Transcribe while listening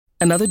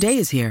Another day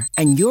is here,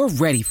 and you're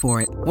ready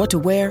for it. What to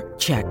wear?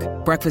 Check.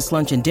 Breakfast,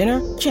 lunch, and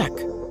dinner? Check.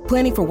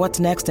 Planning for what's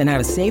next and how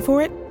to save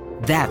for it?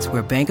 That's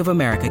where Bank of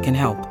America can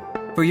help.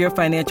 For your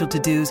financial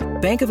to-dos,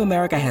 Bank of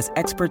America has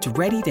experts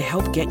ready to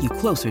help get you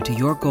closer to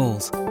your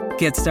goals.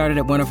 Get started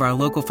at one of our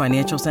local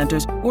financial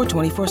centers or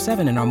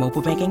 24/7 in our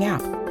mobile banking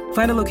app.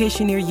 Find a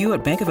location near you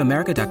at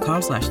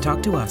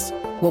bankofamerica.com/talktous.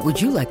 What would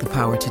you like the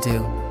power to do?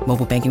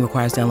 Mobile banking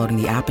requires downloading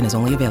the app and is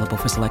only available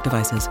for select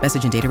devices.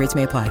 Message and data rates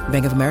may apply.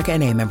 Bank of America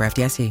N.A., member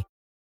FDIC.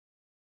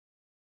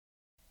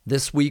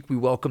 This week, we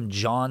welcome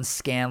John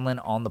Scanlon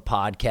on the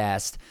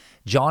podcast.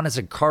 John is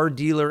a card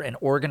dealer and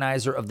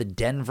organizer of the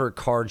Denver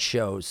Card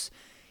Shows.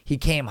 He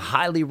came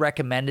highly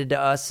recommended to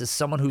us as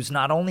someone who's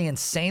not only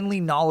insanely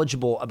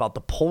knowledgeable about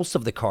the pulse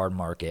of the card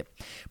market,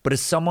 but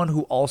as someone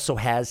who also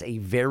has a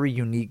very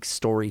unique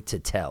story to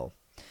tell.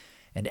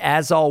 And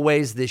as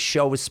always, this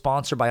show is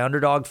sponsored by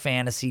Underdog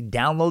Fantasy.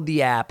 Download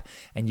the app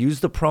and use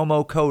the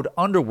promo code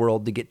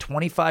UNDERWORLD to get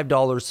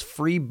 $25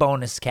 free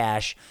bonus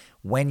cash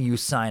when you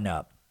sign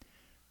up.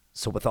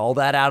 So with all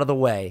that out of the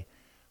way,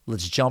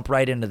 let's jump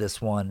right into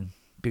this one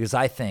because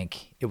I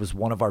think it was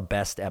one of our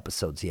best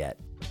episodes yet.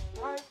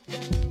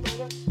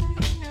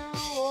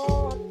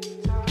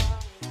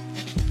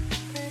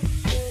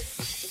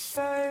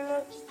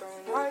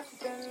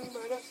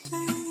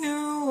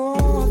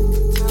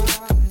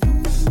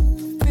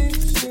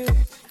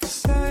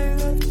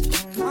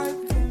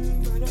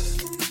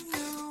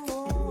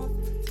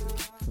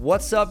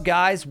 What's up,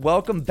 guys?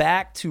 Welcome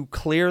back to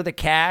Clear the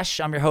Cash.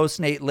 I'm your host,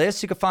 Nate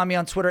Liss. You can find me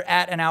on Twitter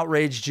at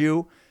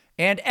 @AnOutragedJew.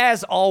 And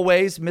as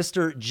always,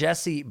 Mr.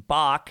 Jesse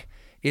Bach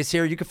is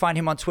here. You can find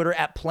him on Twitter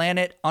at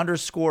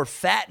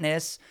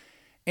planet_fatness.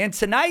 And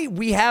tonight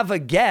we have a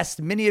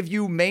guest. Many of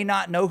you may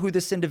not know who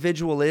this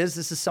individual is.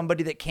 This is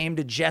somebody that came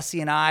to Jesse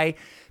and I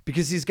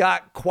because he's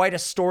got quite a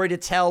story to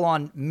tell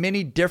on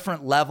many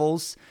different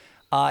levels.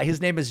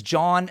 His name is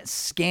John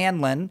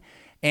Scanlon.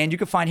 And you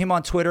can find him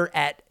on Twitter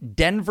at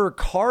Denver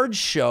Card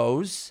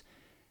Shows.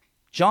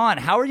 John,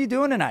 how are you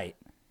doing tonight?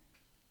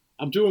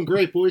 I'm doing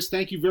great, boys.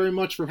 Thank you very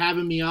much for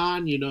having me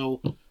on.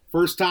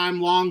 First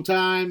time, long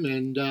time,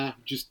 and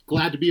just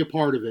glad to be a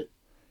part of it.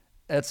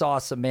 That's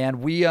awesome, man.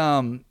 We,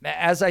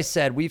 as I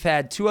said, we've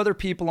had two other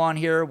people on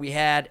here. We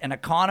had an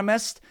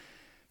economist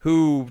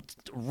who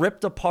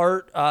ripped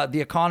apart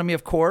the economy,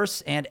 of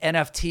course, and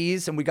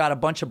NFTs, and we got a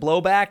bunch of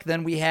blowback.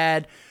 Then we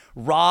had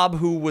Rob,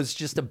 who was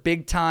just a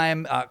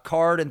big-time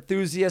card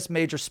enthusiast,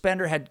 major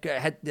spender, had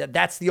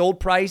that's the old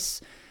price,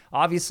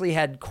 obviously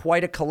had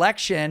quite a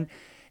collection.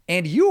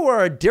 And you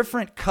are a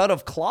different cut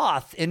of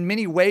cloth in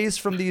many ways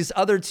from these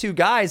other two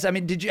guys. I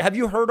mean, have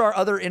you heard our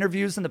other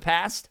interviews in the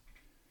past?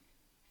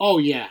 Oh,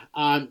 yeah.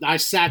 I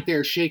sat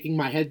there shaking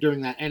my head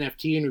during that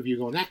NFT interview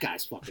going, that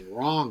guy's fucking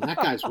wrong. That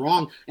guy's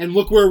wrong. And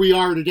look where we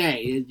are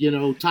today.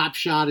 Top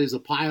Shot is a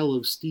pile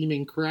of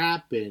steaming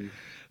crap, and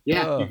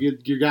yeah,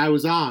 your guy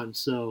was on.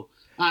 So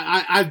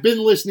I've been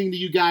listening to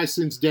you guys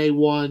since day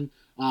one.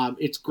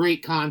 It's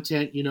great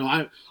content.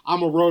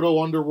 I'm a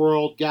Roto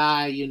Underworld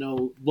guy.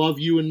 Love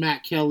you and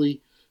Matt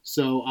Kelly.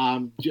 So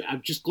I'm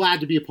just glad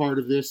to be a part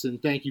of this, and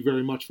thank you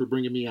very much for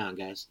bringing me on,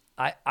 guys.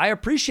 I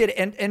appreciate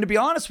it. And to be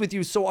honest with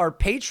you, so our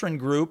patron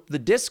group, the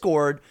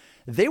Discord,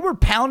 they were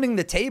pounding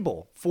the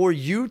table for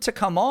you to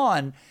come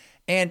on.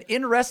 And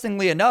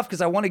interestingly enough,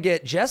 because I want to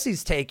get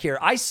Jesse's take here,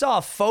 I saw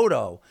a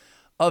photo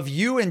of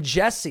you and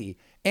Jesse.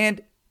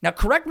 And now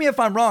correct me if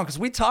I'm wrong, because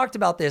we talked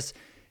about this.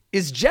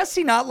 Is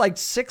Jesse not like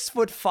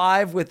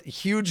 6'5" with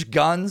huge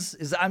guns?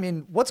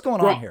 What's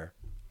going on here?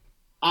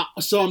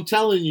 So I'm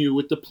telling you,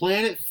 with the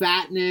Planet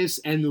Fatness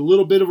and the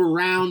little bit of a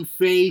round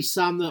face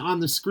on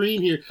the screen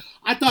here,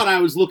 I thought I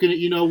was looking at,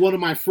 one of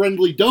my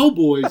friendly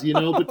doughboys,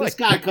 but this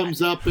guy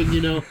comes up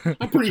and,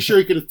 I'm pretty sure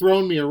he could have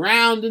thrown me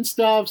around and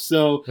stuff.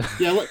 So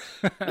yeah,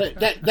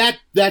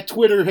 that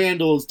Twitter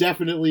handle is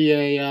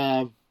definitely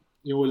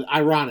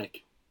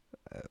ironic.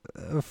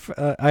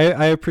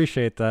 I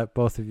appreciate that,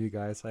 both of you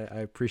guys.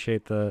 I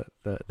appreciate the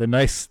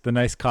nice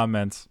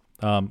comments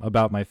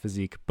about my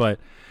physique.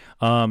 But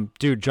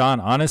dude, John,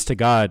 honest to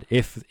God,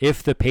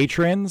 if the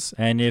patrons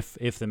and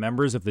if the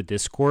members of the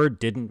Discord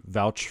didn't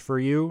vouch for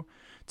you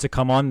to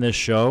come on this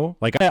show,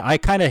 like I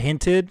kind of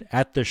hinted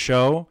at the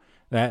show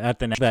that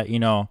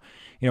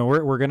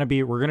we're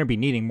gonna be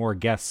needing more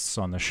guests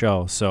on the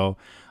show. So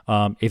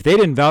if they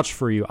didn't vouch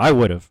for you, I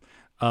would have.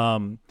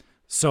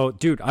 So,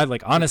 dude,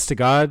 honest to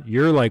God,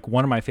 you're like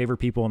one of my favorite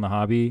people in the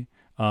hobby.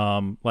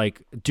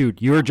 Dude,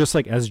 you're just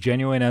like as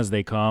genuine as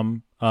they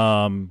come.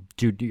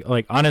 Dude,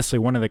 honestly,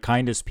 one of the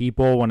kindest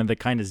people, one of the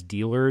kindest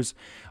dealers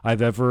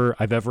I've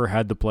ever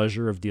had the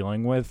pleasure of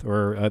dealing with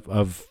or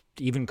of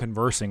even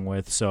conversing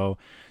with. So,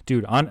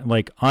 dude,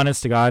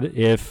 honest to God,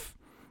 if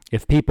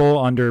people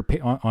on the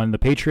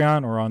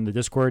Patreon or on the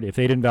Discord, if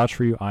they didn't vouch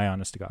for you, I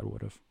honest to God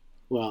would have.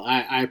 Well,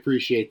 I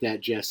appreciate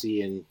that,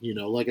 Jesse. And,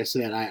 like I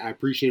said, I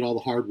appreciate all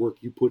the hard work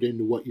you put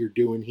into what you're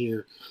doing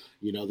here.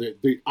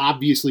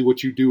 Obviously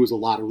what you do is a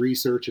lot of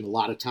research and a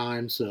lot of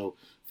time. So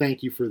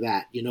thank you for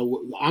that. You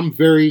know, I'm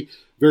very,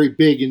 very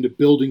big into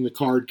building the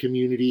card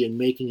community and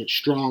making it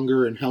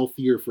stronger and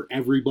healthier for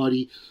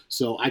everybody.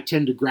 So I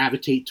tend to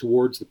gravitate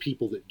towards the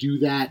people that do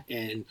that.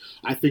 And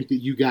I think that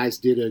you guys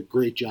did a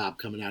great job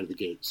coming out of the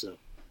gate. So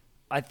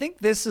I think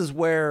this is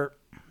where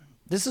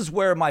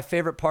my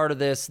favorite part of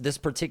this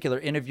particular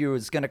interview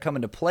is going to come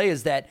into play,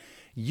 is that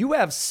you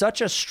have such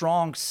a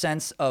strong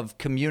sense of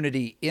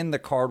community in the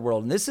card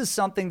world. And this is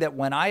something that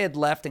when I had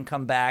left and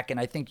come back, and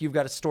I think you've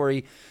got a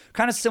story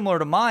kind of similar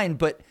to mine,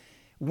 but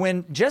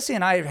when Jesse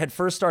and I had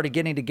first started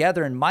getting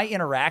together and my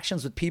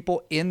interactions with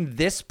people in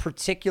this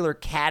particular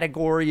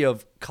category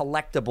of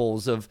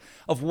collectibles,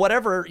 of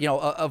whatever, you know,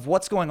 of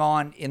what's going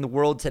on in the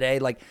world today,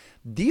 like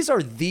these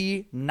are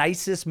the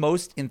nicest,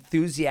 most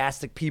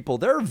enthusiastic people.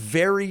 There are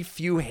very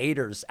few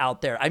haters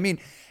out there. I mean,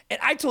 and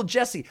I told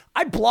Jesse,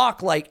 I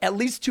block like at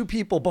least 2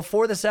 people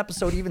before this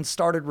episode even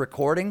started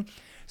recording.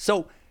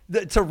 So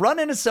to run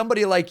into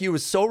somebody like you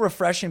is so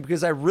refreshing,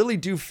 because I really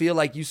do feel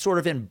like you sort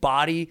of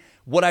embody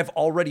what I've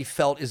already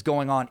felt is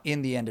going on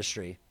in the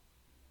industry.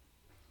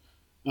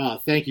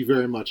 Thank you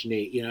very much,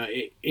 Nate. You know,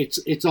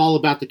 it's all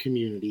about the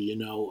community. You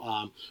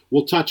know,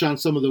 we'll touch on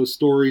some of those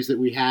stories that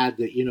we had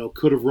that, you know,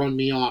 could have run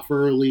me off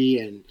early,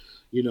 and,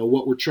 you know,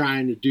 what we're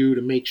trying to do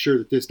to make sure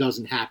that this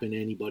doesn't happen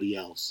to anybody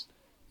else.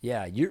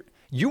 Yeah, you're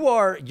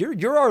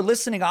our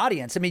listening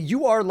audience. I mean,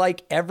 you are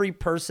like every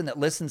person that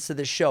listens to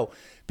this show,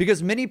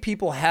 because many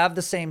people have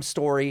the same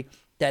story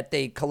that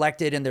they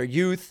collected in their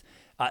youth.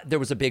 There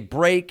was a big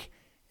break.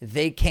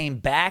 They came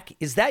back.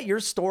 Is that your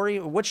story?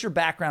 What's your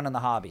background in the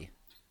hobby?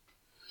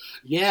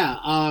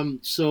 Yeah.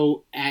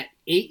 So at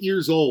 8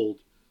 years old,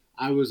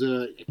 I was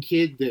a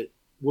kid that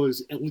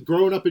was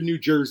growing up in New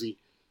Jersey.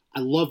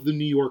 I loved the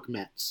New York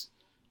Mets.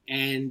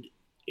 And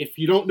if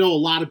you don't know a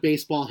lot of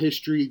baseball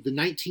history, the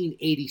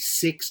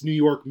 1986 New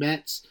York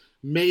Mets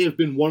may have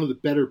been one of the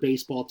better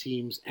baseball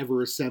teams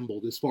ever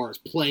assembled as far as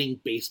playing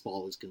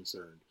baseball is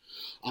concerned.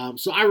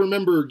 So I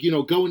remember, you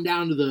know, going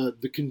down to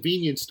the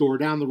convenience store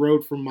down the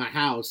road from my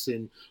house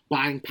and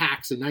buying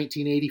packs of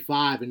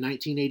 1985 and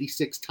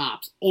 1986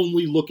 Topps,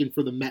 only looking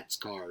for the Mets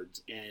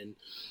cards. And,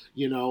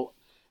 you know,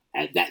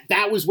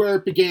 that was where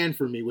it began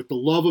for me, with the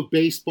love of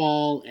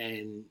baseball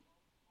and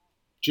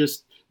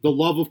just the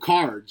love of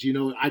cards. You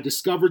know, I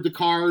discovered the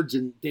cards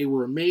and they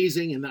were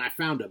amazing. And then I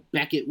found a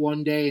Beckett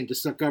one day and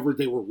discovered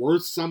they were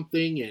worth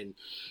something. And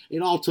it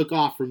all took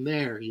off from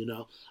there. You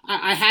know,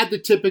 I had the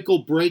typical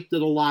break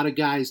that a lot of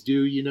guys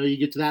do. You know, you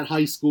get to that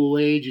high school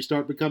age, you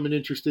start becoming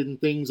interested in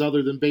things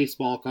other than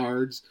baseball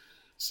cards.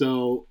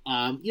 So,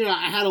 you know,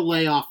 I had a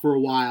layoff for a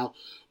while,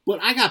 but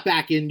I got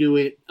back into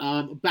it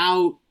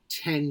about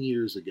 10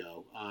 years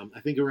ago. I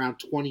think around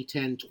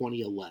 2010,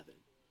 2011.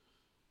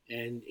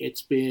 And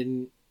it's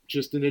been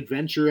just an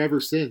adventure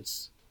ever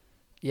since.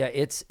 Yeah,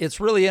 it's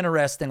really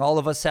interesting. All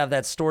of us have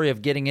that story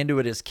of getting into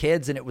it as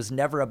kids, and it was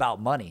never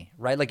about money,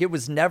 right? Like it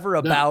was never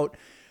about,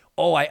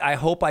 I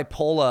hope I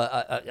pull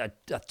a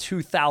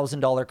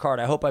 $2,000 card.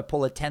 I hope I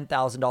pull a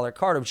 $10,000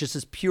 card. It was just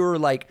this pure,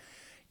 like,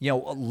 you know,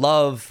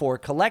 love for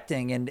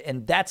collecting.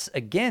 And that's,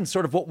 again,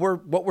 sort of what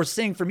we're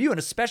seeing from you, and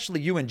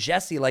especially you and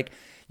Jesse. Like,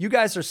 you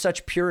guys are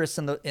such purists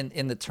in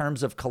the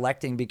terms of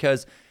collecting,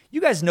 because you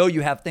guys know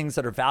you have things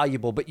that are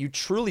valuable, but you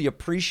truly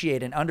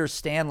appreciate and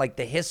understand like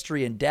the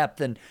history and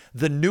depth and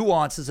the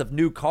nuances of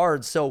new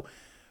cards. So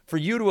for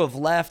you to have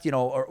left, you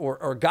know,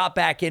 or got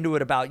back into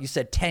it about, you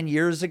said 10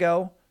 years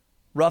ago,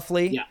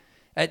 roughly. Yeah.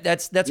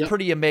 That's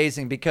pretty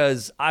amazing,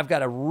 because I've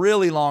got a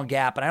really long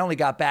gap and I only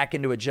got back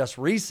into it just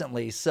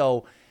recently.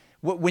 So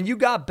when you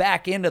got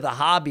back into the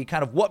hobby,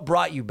 kind of what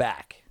brought you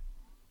back?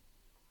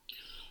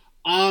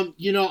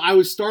 You know, I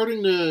was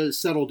starting to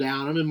settle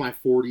down. I'm in my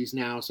 40s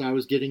now, so I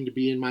was getting to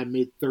be in my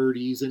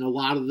mid-30s, and a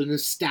lot of the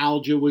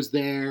nostalgia was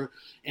there.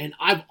 And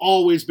I've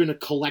always been a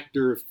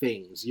collector of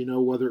things, you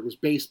know, whether it was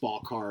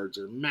baseball cards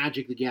or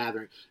Magic the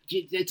Gathering.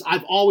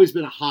 I've always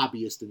been a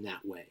hobbyist in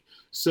that way.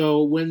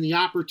 So when the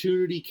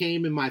opportunity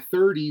came in my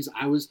 30s,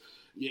 I was...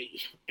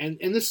 And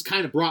this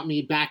kind of brought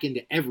me back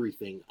into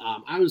everything.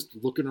 I was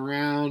looking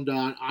around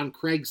on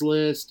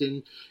Craigslist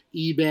and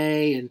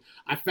eBay, and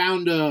I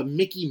found a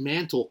Mickey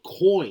Mantle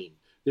coin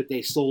that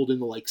they sold in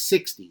the like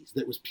 60s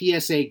that was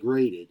PSA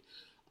graded.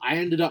 I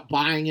ended up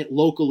buying it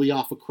locally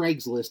off of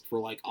Craigslist for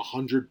like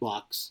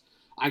 $100.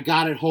 I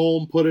got it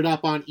home, put it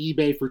up on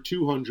eBay for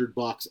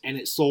 $200, and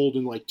it sold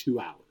in like 2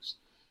 hours.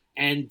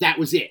 And that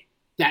was it.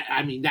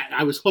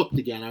 I was hooked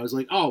again. I was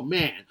like, oh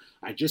man,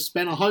 I just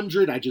spent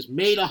 $100. I just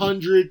made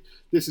 $100.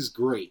 This is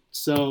great.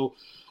 So,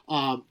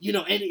 you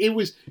know, and it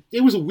was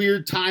a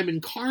weird time in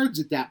cards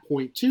at that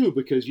point too,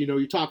 because, you know,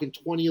 you're talking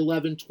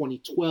 2011,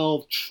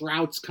 2012,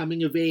 Trout's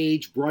coming of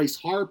age, Bryce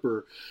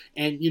Harper,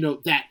 and, you know,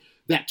 that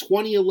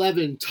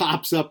 2011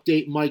 Topps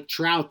update Mike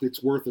Trout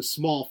that's worth a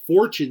small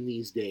fortune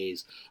these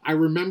days. I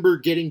remember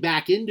getting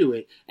back into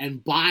it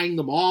and buying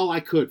them all I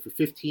could for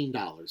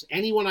 $15.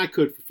 Anyone I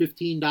could for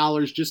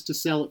 $15 just to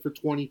sell it for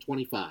 $20,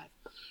 $25.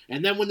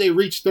 And then when they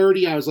reached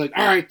 30, I was like,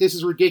 all right, this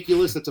is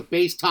ridiculous. That's a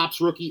base Topps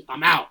rookie.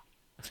 I'm out.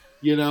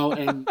 You know,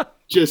 and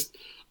just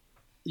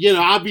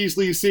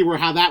obviously you see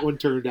how that one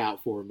turned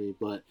out for me,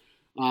 but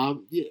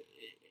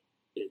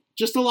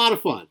just a lot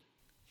of fun.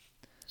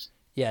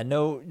 Yeah,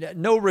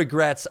 no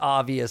regrets,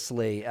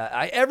 obviously.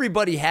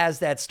 Everybody has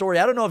that story.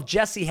 I don't know if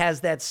Jesse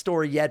has that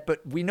story yet,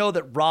 but we know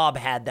that Rob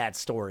had that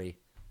story.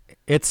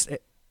 It's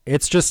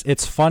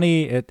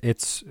funny.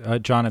 It's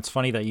John, it's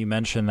funny that you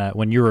mentioned that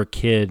when you were a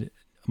kid,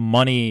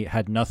 money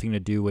had nothing to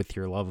do with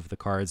your love of the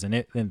cards.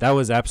 And that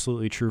was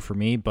absolutely true for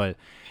me. But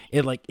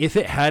if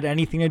it had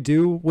anything to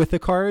do with the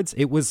cards,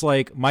 it was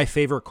like my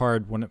favorite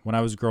card when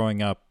I was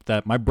growing up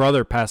that my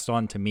brother passed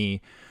on to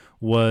me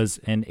was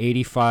an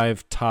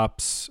 85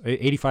 Topps,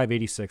 85,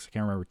 86, I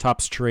can't remember,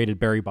 Topps traded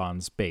Barry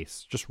Bonds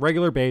base. Just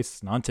regular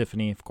base,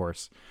 non-Tiffany, of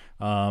course.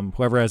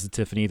 Whoever has the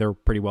Tiffany, they're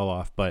pretty well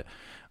off. But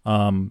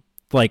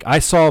I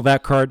saw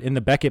that card in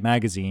the Beckett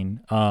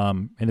magazine,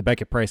 in the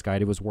Beckett price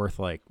guide. It was worth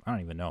I don't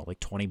even know,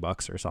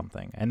 $20 or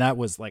something. And that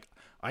was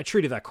I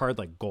treated that card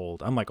like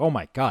gold. I'm like, oh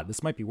my God,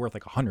 this might be worth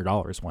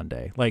 $100 one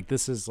day.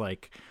 This is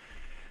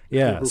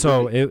yeah.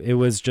 So it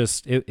was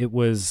just, it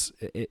was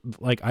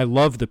I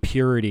love the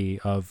purity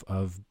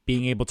of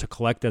being able to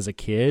collect as a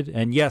kid.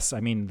 And yes, I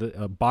mean,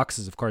 the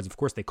boxes of cards, of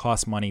course they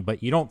cost money,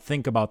 but you don't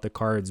think about the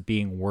cards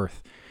being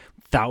worth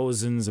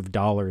thousands of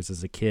dollars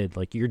as a kid.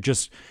 You're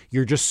just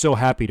so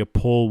happy to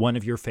pull one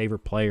of your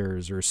favorite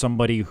players or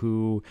somebody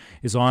who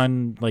is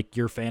on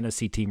your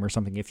fantasy team or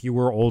something, if you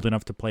were old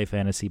enough to play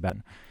fantasy back.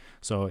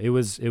 So it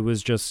was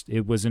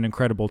an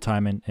incredible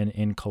time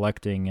in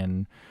collecting.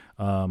 And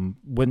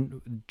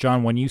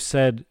when you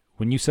said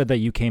that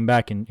you came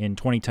back in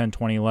 2010,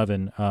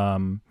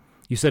 2011,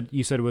 you said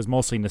it was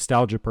mostly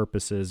nostalgia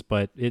purposes,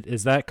 but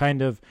is that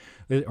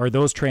are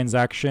those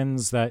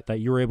transactions that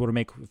you were able to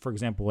make, for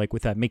example,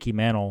 with that Mickey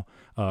Mantle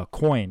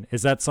coin,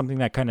 is that something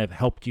that kind of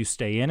helped you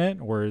stay in it,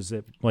 or is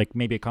it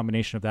maybe a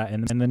combination of that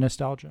and the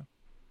nostalgia?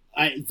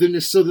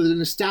 The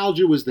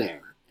nostalgia was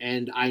there.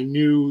 And I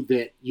knew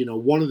that,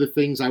 one of the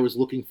things I was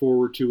looking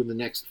forward to in the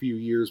next few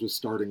years was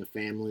starting a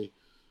family.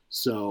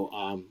 So,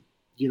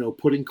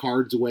 putting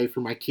cards away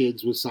for my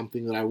kids was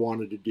something that I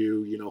wanted to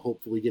do,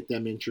 hopefully get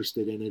them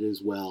interested in it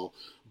as well.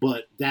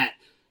 But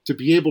to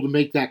be able to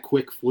make that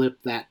quick flip,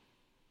 that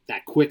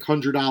quick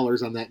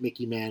 $100 on that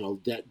Mickey Mantle,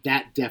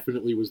 that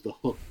definitely was the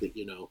hook that,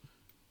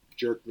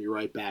 jerked me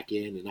right back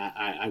in, and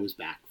I was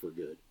back for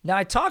good. Now,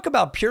 I talk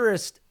about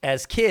purist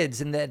as kids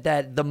and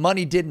that the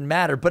money didn't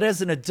matter, but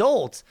as an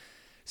adult,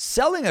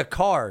 selling a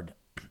card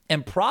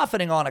and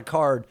profiting on a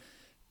card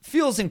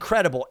feels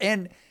incredible.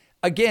 And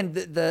again,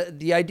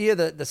 the idea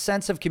that the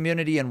sense of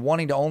community and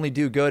wanting to only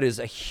do good is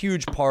a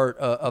huge part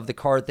of the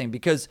card thing,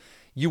 because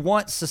you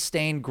want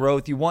sustained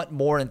growth. You want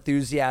more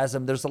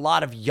enthusiasm. There's a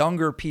lot of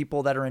younger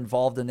people that are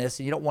involved in this,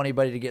 and you don't want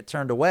anybody to get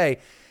turned away.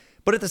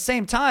 But at the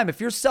same time, if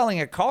you're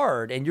selling a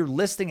card and you're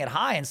listing it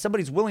high and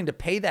somebody's willing to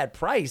pay that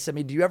price, I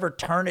mean, do you ever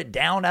turn it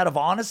down out of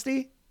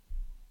honesty?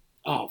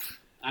 Oh,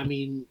 I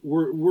mean,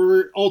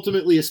 we're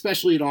ultimately,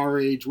 especially at our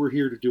age, we're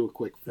here to do a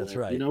quick flip. That's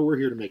right. We're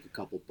here to make a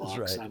couple bucks.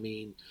 That's right. I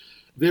mean,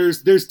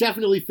 there's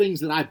definitely things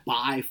that I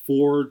buy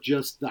for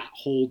just that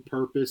hold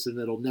purpose and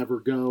that'll never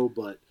go.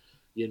 But,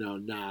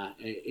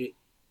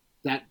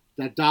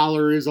 that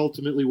dollar is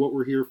ultimately what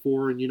we're here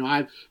for. And,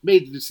 I've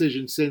made the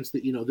decision since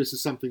that, this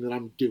is something that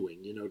I'm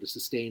doing, to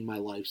sustain my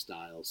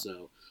lifestyle.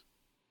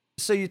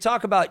 So you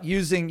talk about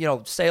using,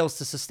 sales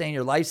to sustain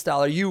your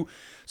lifestyle.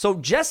 So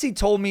Jesse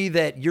told me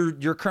that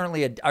you're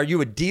currently are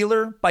you a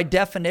dealer by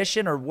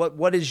definition, or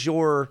what is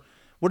your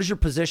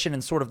position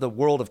in sort of the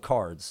world of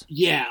cards?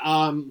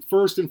 Yeah.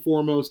 First and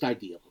foremost, I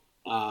deal.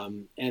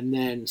 And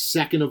then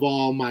second of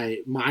all,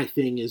 my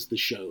thing is the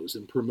shows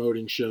and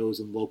promoting shows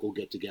and local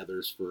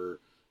get-togethers for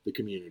the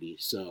community.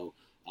 So,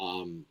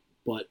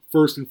 but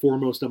first and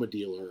foremost, I'm a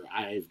dealer.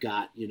 I've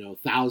got,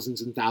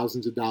 thousands and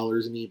thousands of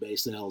dollars in eBay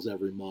sales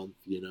every month,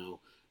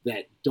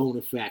 that don't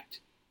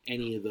affect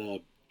any of the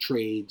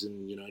trades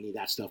and, any of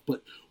that stuff.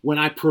 But when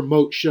I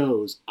promote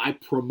shows, I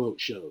promote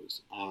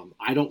shows.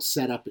 I don't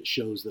set up at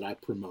shows that I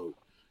promote.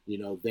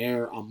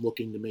 There I'm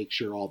looking to make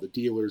sure all the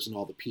dealers and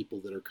all the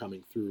people that are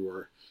coming through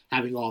are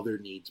having all their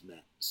needs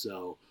met.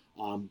 So,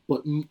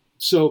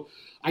 so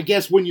I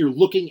guess when you're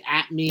looking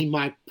at me,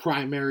 my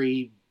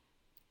primary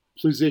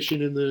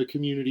position in the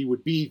community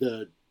would be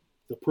the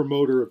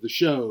promoter of the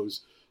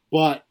shows.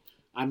 But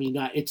I mean,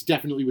 it's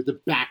definitely with the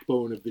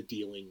backbone of the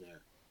dealing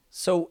there.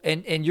 So,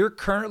 and you're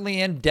currently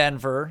in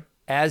Denver,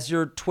 as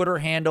your Twitter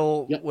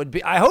handle Yep. would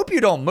be. I hope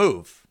you don't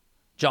move,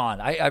 John.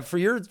 For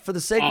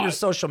the sake of your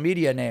social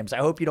media names, I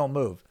hope you don't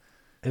move.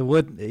 It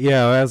would,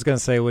 yeah. I was gonna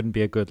say it wouldn't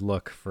be a good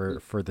look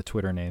for the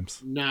Twitter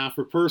names. Nah,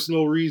 for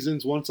personal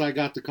reasons. Once I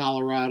got to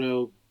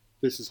Colorado,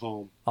 this is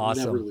home.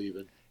 Awesome. I'm never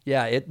leaving.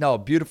 Yeah,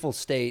 beautiful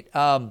state.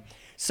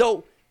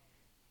 So,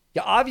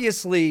 yeah,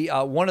 obviously,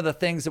 one of the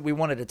things that we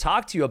wanted to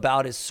talk to you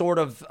about is sort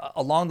of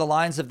along the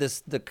lines of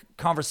the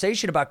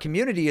conversation about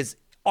community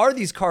are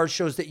these card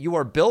shows that you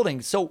are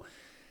building. So,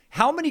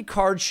 how many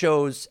card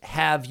shows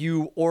have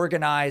you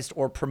organized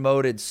or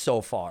promoted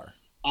so far?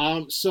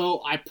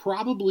 So I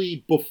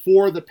probably,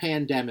 before the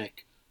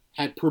pandemic,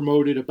 had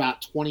promoted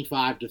about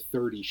 25 to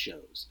 30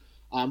 shows.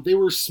 They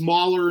were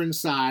smaller in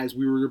size.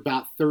 We were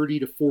about 30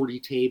 to 40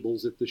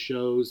 tables at the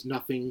shows,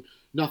 nothing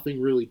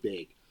really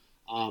big.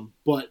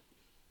 But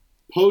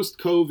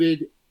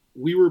post-COVID,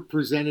 we were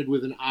presented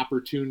with an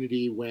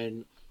opportunity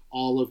when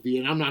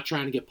and I'm not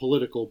trying to get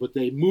political, but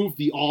they moved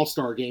the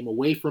All-Star game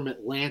away from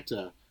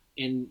Atlanta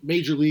and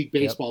Major League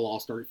Baseball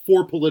All-Star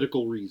for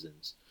political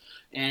reasons.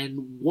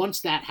 And once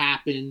that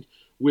happened,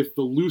 with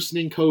the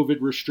loosening COVID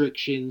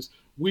restrictions,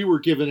 we were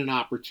given an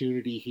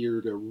opportunity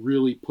here to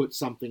really put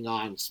something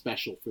on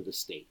special for the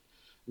state.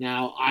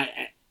 Now,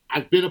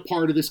 I've been a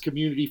part of this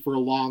community for a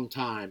long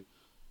time,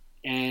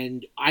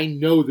 and I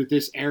know that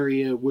this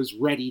area was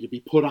ready to be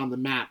put on the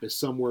map as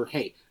somewhere,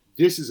 hey,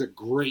 this is a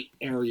great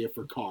area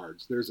for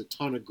cards. There's a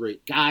ton of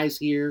great guys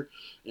here,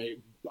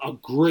 a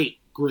great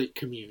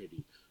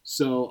community.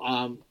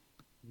 So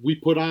we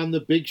put on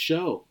the big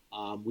show.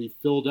 We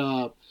filled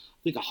up, I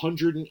think,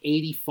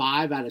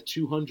 185 out of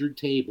 200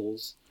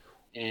 tables.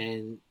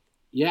 And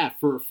yeah,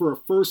 for a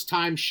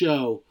first-time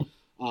show,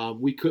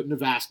 we couldn't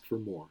have asked for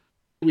more.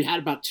 We had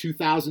about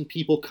 2,000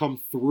 people come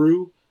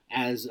through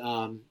as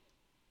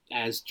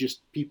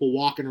just people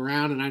walking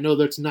around. And I know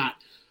that's not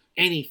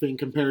anything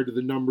compared to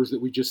the numbers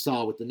that we just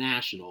saw with the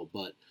National,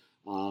 but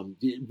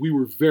we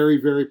were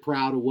very, very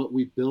proud of what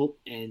we built,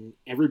 and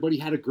everybody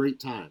had a great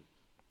time.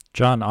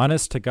 John,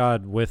 honest to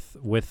God, with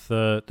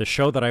the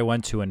show that I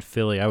went to in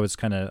Philly, I was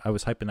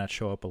hyping that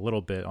show up a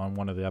little bit on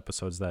one of the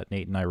episodes that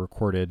Nate and I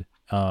recorded.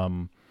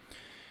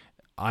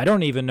 I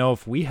don't even know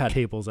if we had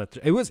tables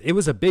it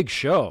was a big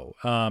show.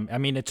 I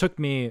mean, it took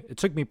me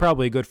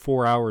probably a good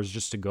 4 hours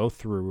just to go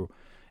through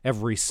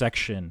every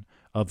section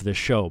of the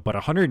show, but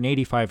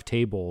 185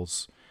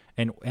 tables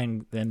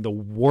and the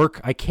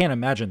work, I can't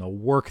imagine the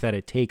work that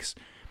it takes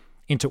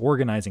into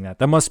organizing that.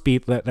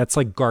 That's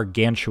like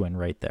gargantuan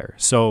right there.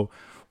 So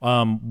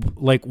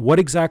like what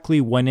exactly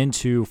went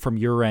into from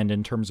your end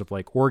in terms of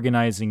like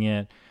organizing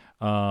it?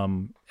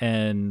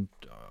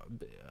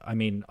 I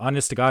mean,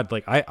 honest to God,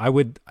 like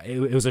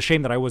it was a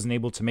shame that I wasn't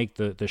able to make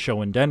the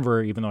show in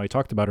Denver, even though I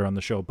talked about it on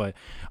the show. But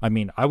I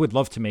mean, I would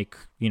love to make,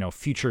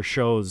 future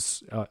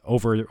shows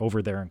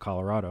over there in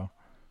Colorado.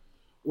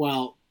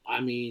 Well,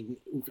 I mean,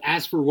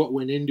 as for what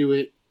went into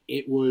it,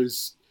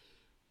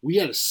 we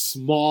had a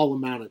small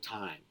amount of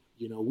time.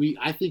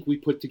 I think we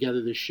put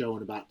together this show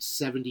in about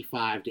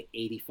 75 to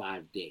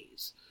 85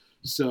 days.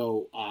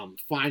 So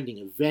finding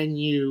a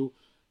venue,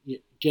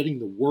 getting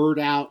the word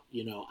out,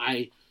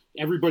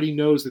 everybody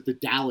knows that the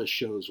Dallas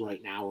shows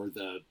right now are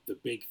the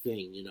big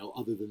thing,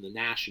 other than the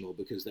National,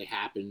 because they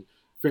happen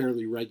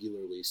fairly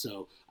regularly.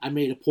 So I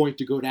made a point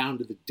to go down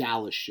to the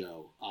Dallas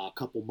show a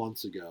couple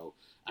months ago.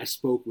 I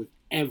spoke with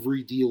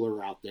every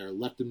dealer out there,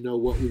 let them know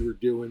what we were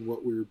doing,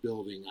 what we were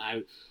building.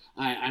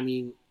 I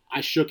mean,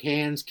 I shook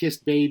hands,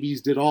 kissed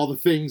babies, did all the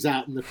things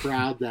out in the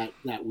crowd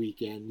that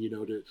weekend,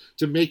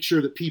 to make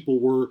sure that people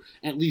were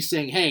at least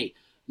saying, hey,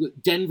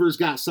 Denver's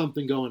got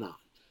something going on.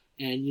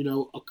 And,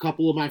 a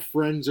couple of my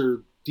friends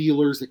are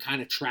dealers that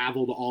kind of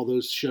travel to all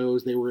those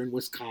shows. They were in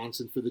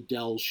Wisconsin for the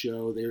Dell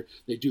show.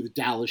 They do the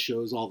Dallas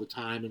shows all the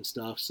time and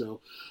stuff. So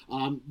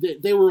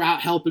they were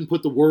out helping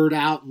put the word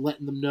out and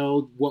letting them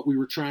know what we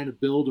were trying to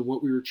build and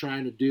what we were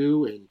trying to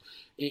do. And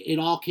it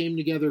all came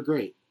together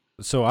great.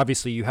 So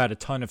obviously you had a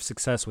ton of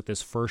success with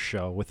this first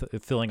show with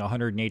filling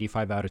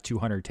 185 out of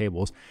 200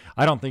 tables.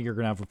 I don't think you're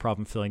going to have a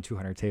problem filling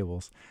 200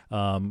 tables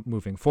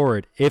moving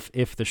forward if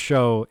the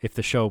show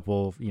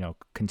will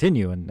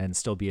continue and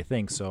still be a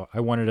thing. So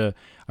I wanted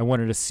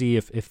to see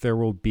if there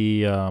will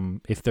be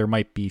if there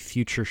might be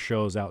future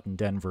shows out in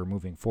Denver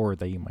moving forward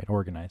that you might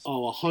organize.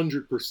 Oh,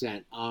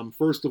 100%.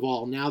 First of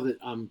all, now that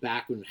I'm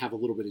back and have a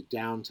little bit of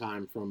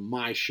downtime from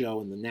my show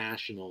and the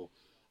National,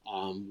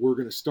 we're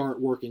going to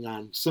start working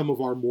on some of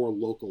our more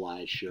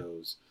localized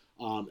shows.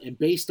 And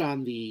based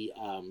on the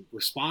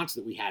response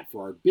that we had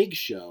for our big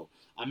show,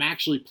 I'm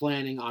actually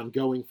planning on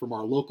going from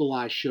our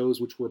localized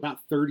shows, which were about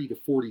 30 to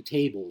 40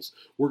 tables.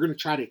 We're going to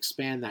try to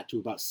expand that to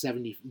about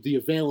 70, the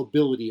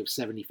availability of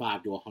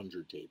 75 to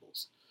 100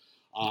 tables.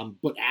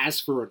 But as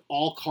for an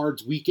all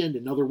cards weekend,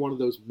 another one of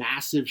those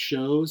massive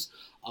shows,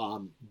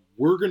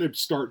 we're going to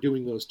start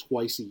doing those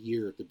twice a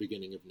year at the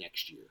beginning of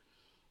next year.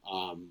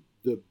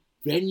 The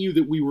venue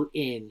that we were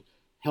in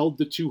held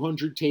the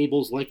 200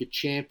 tables like a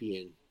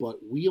champion, but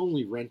we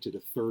only rented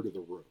a third of the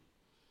room.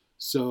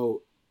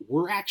 So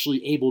we're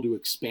actually able to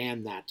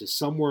expand that to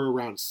somewhere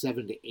around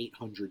 700 to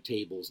 800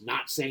 tables.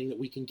 Not saying that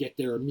we can get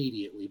there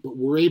immediately, but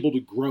we're able to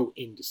grow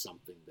into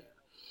something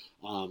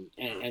there.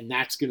 And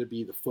that's going to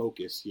be the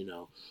focus,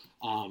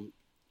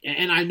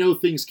 And I know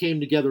things came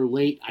together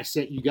late. I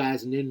sent you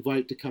guys an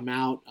invite to come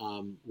out.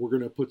 We're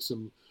going to put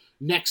some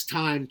next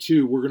time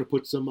too. We're going to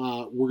put some,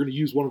 we're going to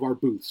use one of our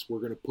booths.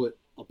 We're going to put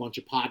a bunch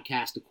of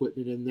podcast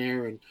equipment in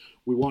there, and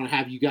we want to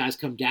have you guys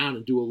come down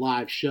and do a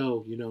live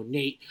show.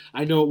 Nate,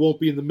 I know it won't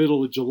be in the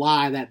middle of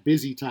July, that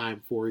busy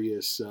time for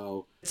you.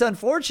 So it's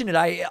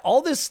unfortunate.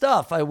 All this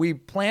stuff, we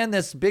planned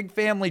this big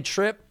family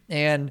trip,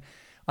 and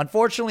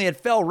unfortunately, it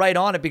fell right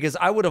on it because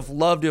I would have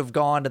loved to have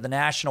gone to the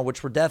National,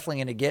 which we're definitely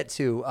going to get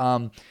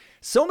to.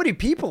 So many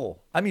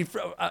people. I mean,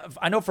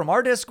 I know from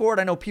our Discord,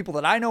 I know people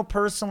that I know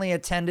personally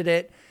attended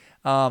it.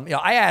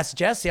 I asked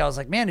Jesse, I was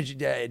like, man,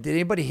 did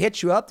anybody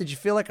hit you up? Did you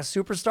feel like a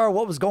superstar?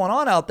 What was going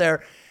on out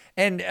there?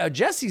 And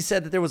Jesse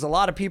said that there was a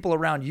lot of people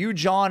around you,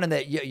 John, and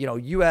that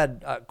you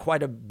had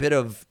quite a bit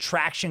of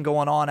traction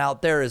going on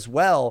out there as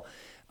well.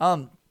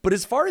 But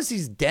as far as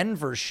these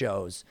Denver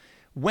shows,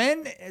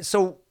 when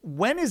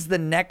is the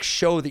next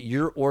show that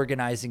you're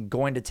organizing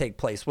going to take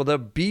place? Will there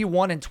be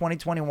one in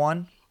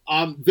 2021?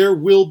 There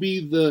will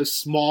be the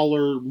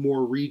smaller,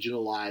 more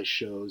regionalized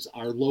shows,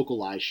 our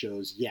localized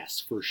shows,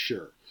 yes, for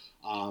sure.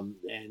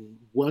 And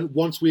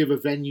once we have a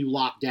venue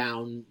locked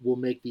down, we'll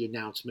make the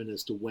announcement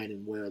as to when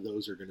and where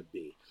those are going to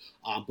be.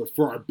 But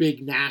for our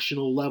big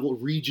national level,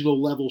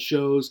 regional level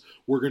shows,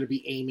 we're going to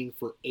be aiming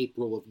for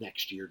April of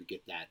next year to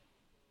get that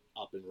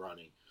up and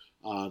running.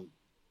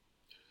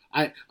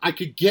 I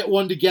could get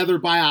one together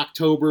by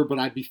October, but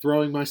I'd be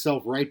throwing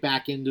myself right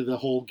back into the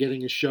whole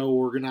getting a show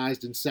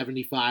organized in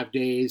 75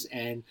 days.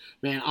 And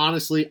man,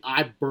 honestly,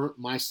 I burnt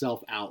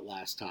myself out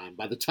last time.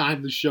 By the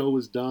time the show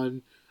was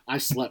done, I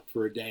slept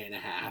for a day and a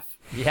half.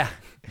 Yeah.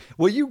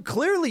 Well, you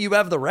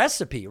have the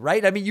recipe,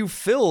 right? I mean, you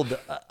filled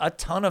a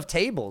ton of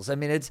tables. I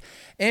mean,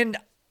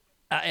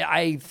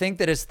 I think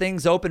that as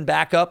things open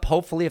back up,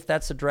 hopefully if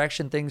that's the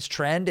direction things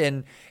trend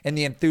and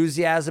the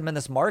enthusiasm in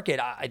this market,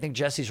 I think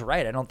Jesse's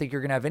right. I don't think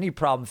you're going to have any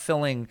problem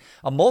filling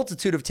a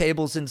multitude of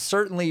tables. And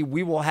certainly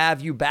we will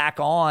have you back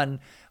on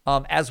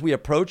as we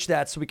approach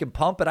that so we can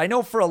pump it. I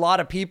know for a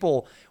lot of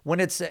people, when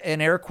it's an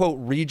air quote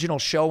regional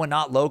show and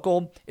not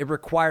local, it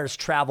requires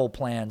travel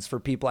plans for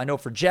people. I know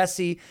for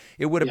Jesse,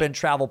 it would have been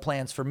travel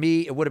plans. For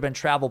me, it would have been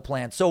travel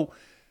plans. So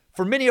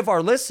for many of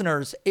our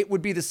listeners, it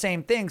would be the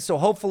same thing. So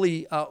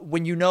hopefully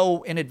when you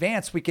know in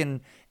advance, we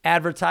can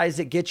advertise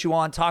it, get you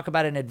on, talk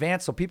about it in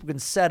advance so people can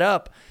set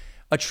up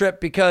a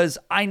trip, because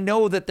I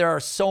know that there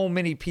are so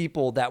many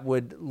people that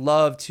would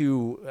love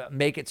to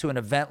make it to an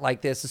event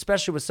like this,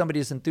 especially with somebody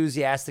as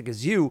enthusiastic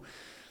as you.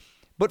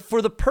 But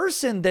for the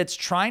person that's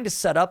trying to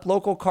set up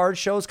local card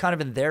shows kind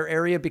of in their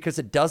area because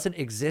it doesn't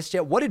exist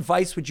yet, what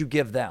advice would you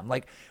give them?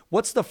 Like,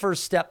 what's the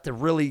first step to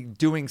really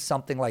doing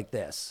something like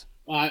this?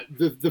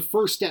 The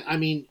first step, I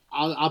mean,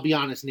 I'll be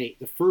honest, Nate,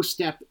 the first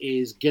step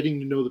is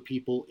getting to know the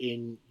people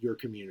in your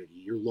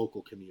community, your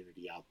local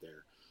community out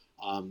there.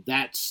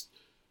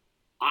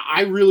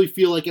 I really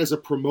feel like as a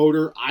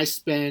promoter, I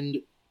spend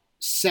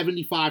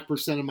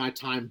 75% of my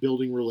time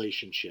building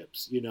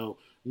relationships,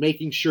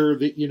 making sure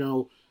that,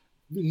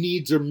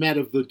 needs are met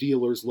of the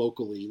dealers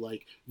locally.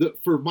 Like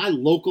for my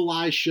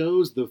localized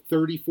shows, the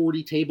 30,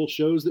 40 table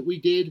shows that we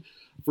did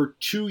for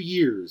 2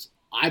 years,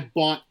 I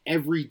bought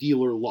every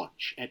dealer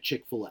lunch at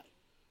Chick-fil-A.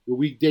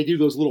 They do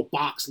those little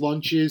box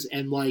lunches,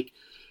 and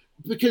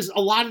because a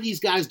lot of these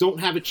guys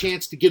don't have a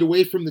chance to get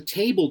away from the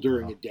table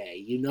during a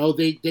day,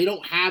 they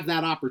don't have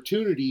that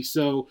opportunity.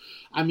 So,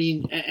 I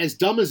mean, as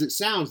dumb as it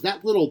sounds,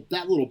 that little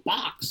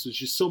box is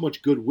just so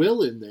much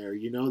goodwill in there,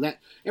 that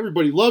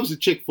everybody loves a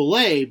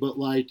Chick-fil-A, but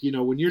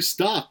when you're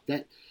stuck,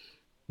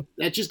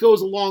 that just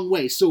goes a long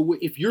way. So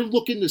if you're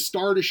looking to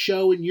start a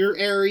show in your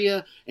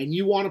area and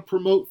you want to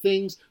promote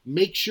things,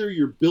 make sure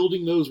you're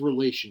building those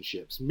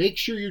relationships. Make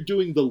sure you're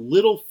doing the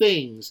little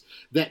things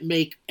that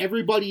make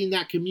everybody in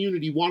that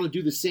community want to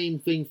do the same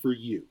thing for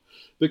you.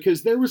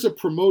 Because there was a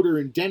promoter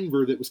in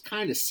Denver that was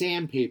kind of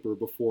sandpaper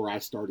before I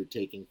started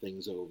taking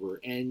things over.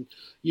 And,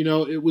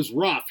 it was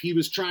rough. He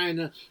was trying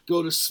to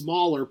go to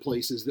smaller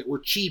places that were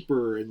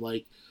cheaper, and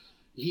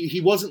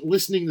he wasn't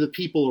listening to the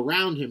people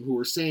around him who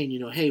were saying,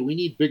 hey, we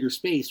need bigger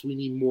space. We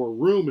need more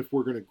room if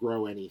we're going to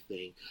grow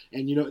anything.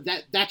 And,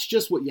 that's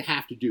just what you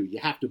have to do. You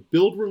have to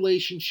build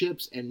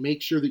relationships and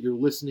make sure that you're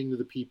listening to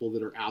the people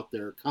that are out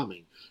there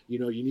coming. You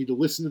need to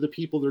listen to the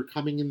people that are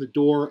coming in the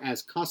door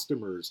as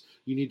customers.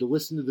 You need to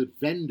listen to the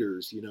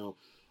vendors.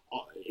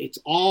 It's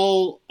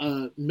all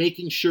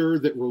making sure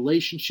that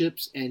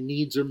relationships and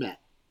needs are met.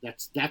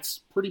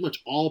 That's pretty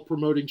much all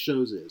promoting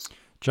shows is.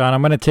 John,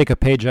 I'm going to take a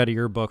page out of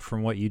your book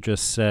from what you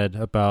just said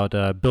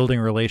about building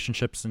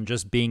relationships and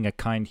just being a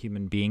kind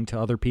human being to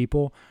other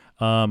people.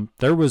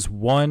 There was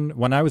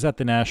when I was at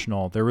the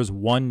National, there was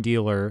one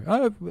dealer,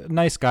 a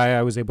nice guy.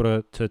 I was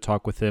able to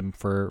talk with him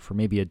for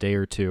maybe a day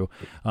or two.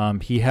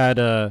 He had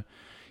a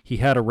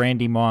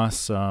Randy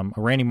Moss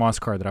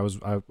card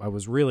that I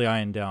was really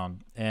eyeing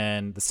down.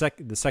 And the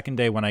second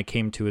day when I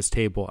came to his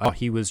table,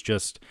 he was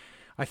just,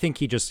 I think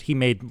he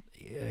made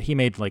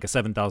like a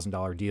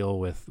 $7,000 deal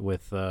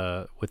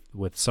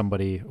with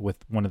somebody, with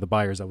one of the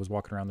buyers that was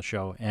walking around the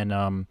show,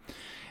 and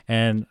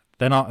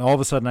then all of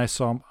a sudden I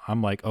saw him.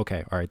 I'm like,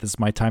 okay, all right, this is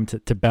my time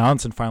to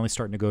bounce and finally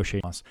start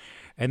negotiating.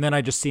 And then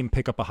I just see him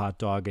pick up a hot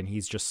dog, and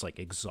he's just like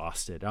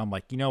exhausted. I'm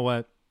like, you know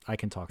what? I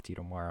can talk to you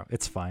tomorrow.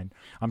 It's fine.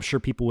 I'm sure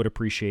people would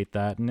appreciate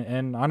that.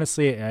 And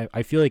honestly,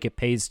 I feel like it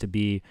pays to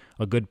be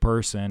a good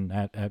person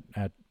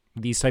at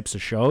these types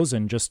of shows,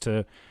 and just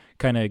to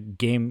kind of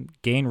gain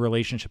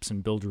relationships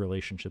and build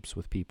relationships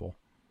with people.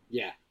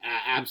 Yeah,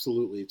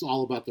 absolutely. It's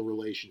all about the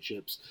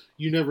relationships.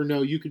 You never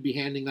know. You could be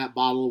handing that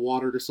bottle of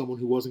water to someone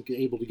who wasn't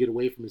able to get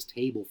away from his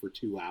table for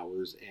 2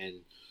 hours, and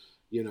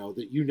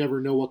that you never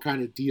know what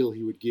kind of deal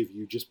he would give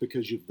you just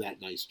because you've that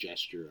nice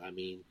gesture. I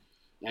mean,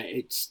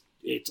 it's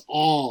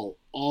all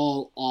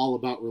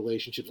about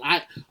relationships.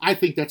 I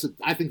think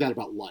that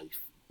about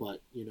life,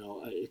 but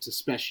it's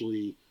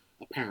especially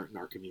apparent in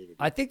our community.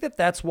 I think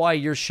that's why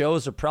your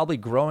shows are probably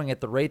growing at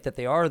the rate that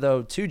they are,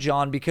 though, too,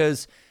 John,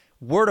 because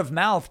word of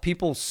mouth,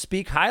 people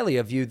speak highly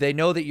of you. They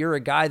know that you're a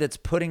guy that's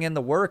putting in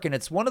the work. And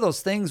it's one of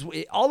those things,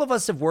 all of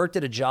us have worked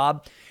at a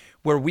job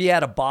where we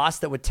had a boss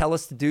that would tell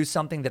us to do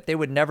something that they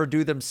would never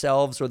do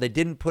themselves, or they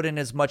didn't put in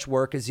as much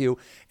work as you.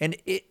 And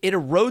it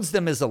erodes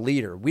them as a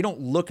leader. We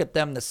don't look at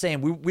them the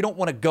same. We don't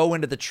want to go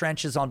into the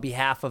trenches on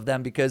behalf of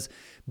them because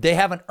they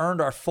haven't earned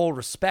our full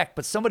respect.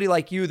 But somebody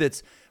like you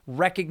that's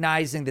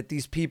recognizing that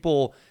these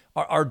people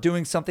are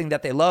doing something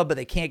that they love, but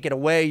they can't get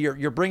away.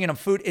 You're bringing them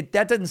food.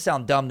 That doesn't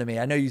sound dumb to me.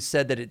 I know you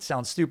said that it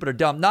sounds stupid or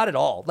dumb. Not at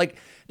all. Like,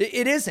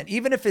 it isn't.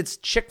 Even if it's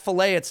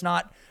Chick-fil-A, it's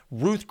not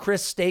Ruth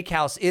Chris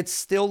Steakhouse. It's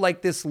still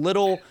like this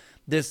little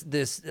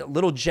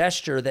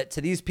gesture that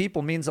to these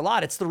people means a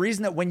lot. It's the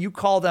reason that when you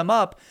call them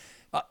up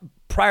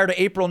prior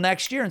to April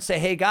next year and say,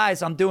 hey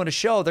guys, I'm doing a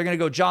show, they're going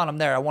to go, John, I'm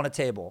there. I want a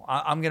table.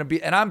 I'm going to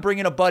be, and I'm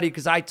bringing a buddy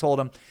because I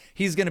told him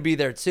he's going to be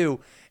there too.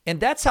 And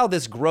that's how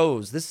this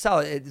grows. This is how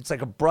it's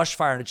like a brush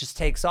fire, and it just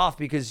takes off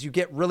because you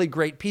get really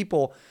great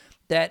people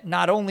that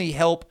not only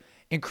help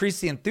increase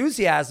the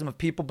enthusiasm of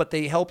people, but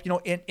they help,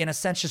 in a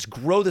sense, just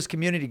grow this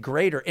community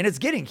greater. And it's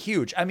getting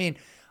huge. I mean,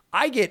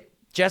 I get,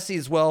 Jesse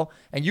as well,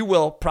 and you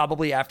will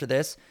probably after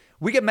this,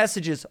 we get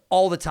messages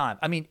all the time.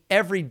 I mean,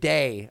 every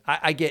day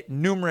I get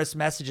numerous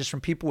messages from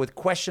people with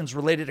questions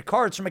related to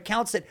cards from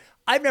accounts that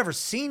I've never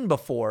seen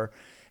before.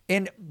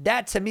 And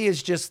that to me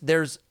is just,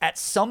 there's at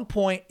some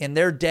point in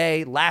their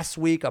day, last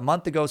week, a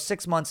month ago,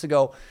 6 months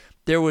ago,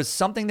 there was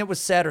something that was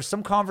said or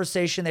some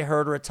conversation they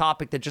heard or a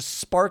topic that just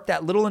sparked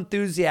that little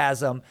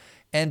enthusiasm,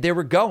 and they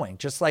were going.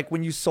 Just like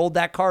when you sold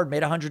that card,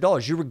 made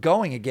 $100, you were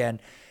going again.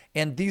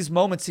 And these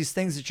moments, these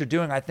things that you're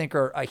doing, I think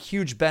are a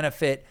huge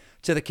benefit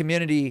to the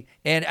community.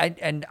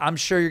 And I'm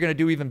sure you're going to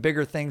do even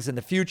bigger things in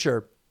the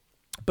future.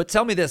 But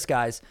tell me this,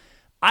 guys.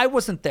 I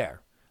wasn't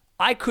there.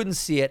 I couldn't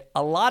see it.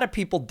 A lot of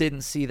people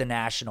didn't see the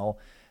National.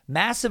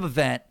 Massive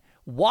event.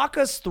 Walk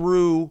us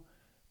through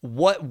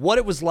what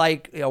it was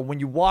like when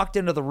you walked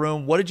into the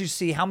room. What did you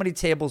see? How many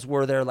tables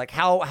were there? Like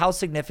how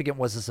significant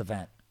was this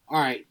event? All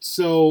right.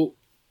 So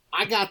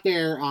I got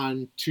there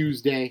on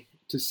Tuesday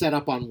to set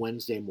up on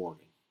Wednesday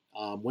morning.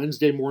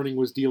 Wednesday morning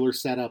was dealer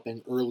setup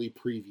and early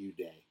preview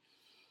day.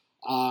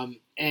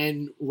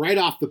 And right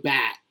off the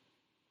bat,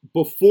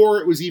 before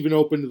it was even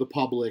open to the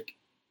public,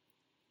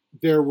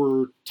 there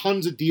were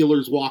tons of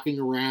dealers walking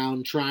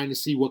around trying to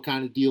see what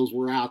kind of deals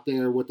were out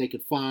there, what they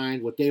could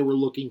find, what they were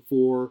looking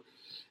for.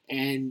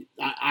 And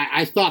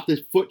I thought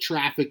the foot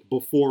traffic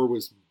before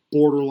was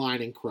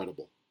borderline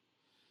incredible.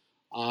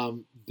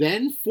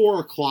 Then 4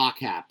 o'clock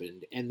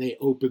happened and they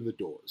opened the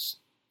doors.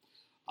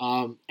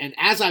 And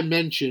as I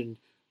mentioned,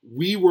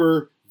 we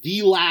were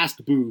the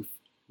last booth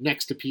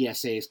next to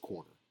PSA's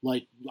corner.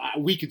 Like,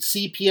 we could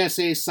see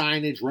PSA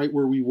signage right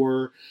where we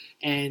were,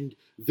 and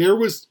there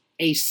was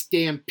a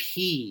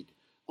stampede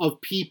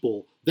of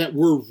people that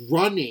were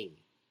running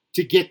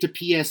to get to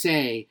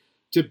PSA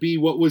to be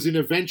what was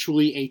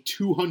eventually a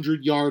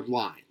 200-yard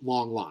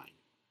long line.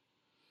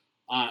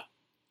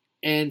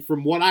 And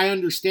from what I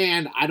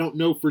understand, I don't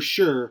know for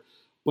sure,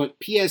 but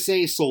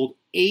PSA sold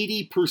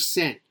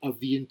 80% of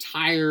the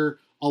entire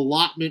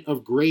allotment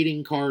of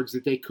grading cards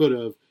that they could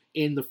have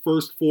in the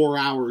first 4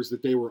 hours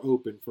that they were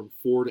open from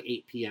 4 to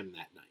 8 p.m.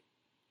 that night.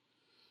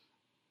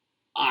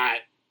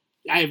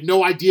 I have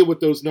no idea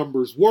what those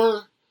numbers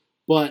were,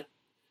 but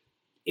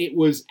it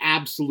was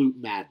absolute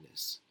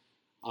madness.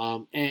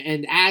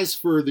 And as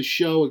for the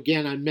show,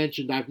 again, I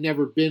mentioned I've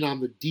never been on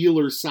the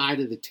dealer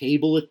side of the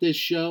table at this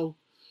show.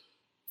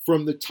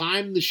 From the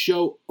time the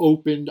show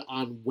opened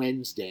on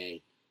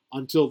Wednesday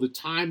until the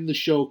time the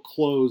show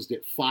closed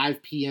at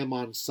 5 p.m.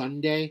 on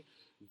Sunday,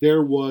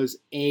 there was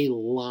a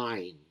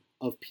line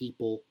of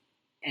people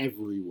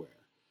everywhere.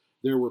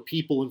 There were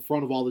people in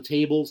front of all the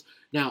tables.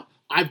 Now,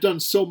 I've done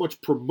so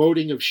much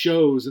promoting of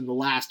shows in the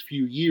last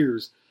few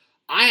years,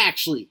 I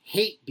actually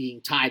hate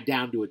being tied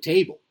down to a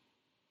table.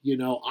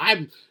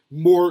 I'm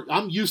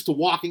used to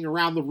walking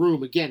around the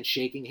room, again,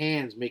 shaking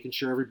hands, making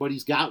sure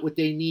everybody's got what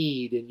they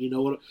need.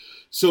 And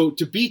so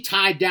to be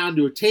tied down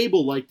to a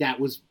table like that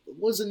was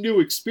a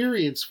new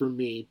experience for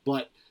me,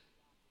 but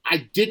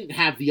I didn't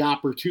have the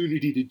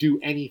opportunity to do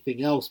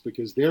anything else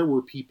because there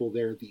were people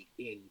there the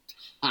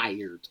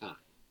entire time.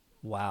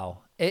 Wow.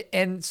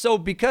 And so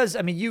because,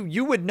 I mean,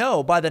 you would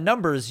know by the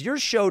numbers, your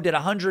show did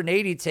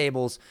 180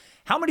 tables.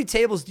 How many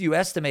tables do you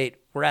estimate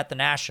were at the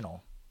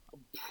National?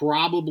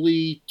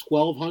 Probably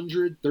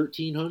 1,200,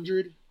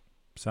 1,300.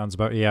 Sounds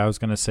about, yeah, I was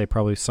going to say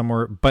probably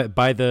somewhere, but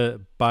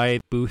by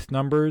booth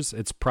numbers,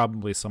 it's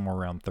probably somewhere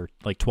around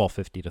like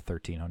 1,250 to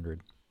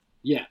 1,300.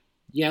 Yeah.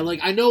 Yeah, like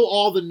I know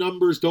all the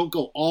numbers don't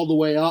go all the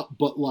way up,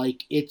 but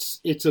like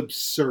it's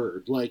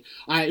absurd. Like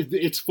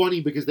it's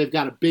funny because they've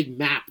got a big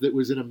map that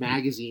was in a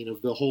magazine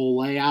of the whole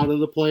layout of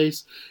the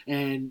place,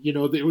 and you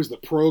know it was the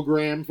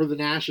program for the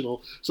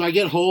National. So I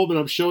get home and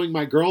I'm showing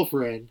my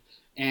girlfriend,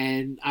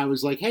 and I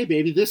was like, "Hey,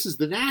 baby, this is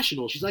the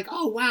National." She's like,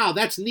 "Oh, wow,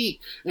 that's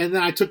neat." And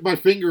then I took my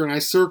finger and I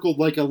circled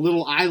like a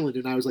little island,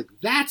 and I was like,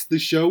 "That's the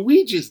show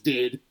we just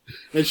did."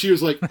 And she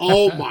was like,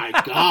 "Oh my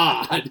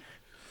god!"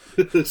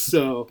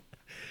 So.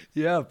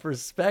 Yeah,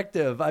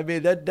 perspective. I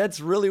mean, that's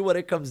really what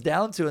it comes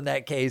down to in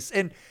that case.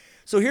 And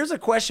so here's a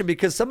question,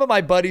 because some of my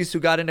buddies who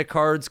got into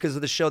cards because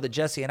of the show that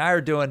Jesse and I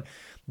are doing,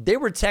 they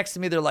were texting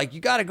me. They're like, you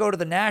got to go to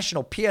the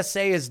National.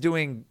 PSA is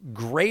doing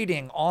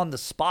grading on the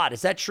spot.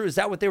 Is that true? Is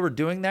that what they were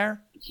doing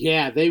there?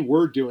 Yeah, they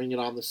were doing it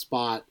on the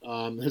spot.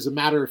 As a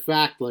matter of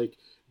fact, like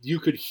you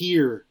could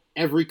hear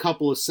every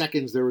couple of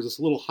seconds there was this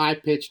little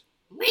high-pitched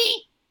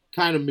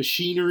kind of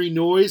machinery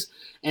noise,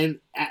 and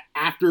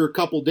after a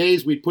couple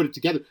days we'd put it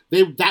together.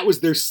 That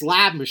was their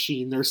slab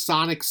machine, their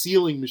sonic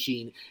sealing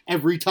machine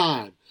every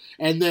time.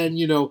 And then,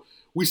 you know,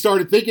 we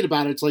started thinking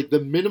about it. It's like the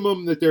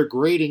minimum that they're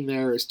grading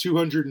there is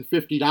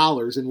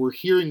 $250, and we're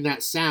hearing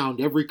that sound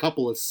every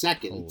couple of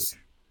seconds.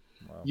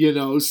 Wow. You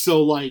know,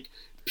 so like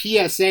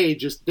PSA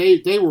just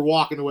they were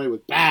walking away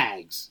with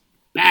bags.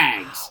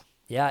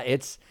 Yeah,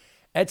 it's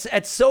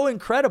so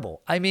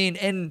incredible. I mean,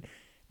 and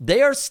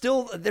they're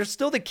still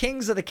the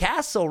kings of the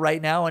castle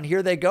right now, and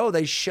here they go.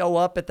 They show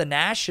up at the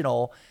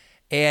National,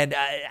 and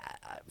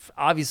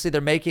obviously they're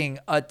making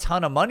a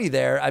ton of money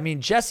there. I mean,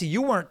 Jesse,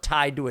 you weren't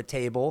tied to a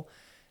table.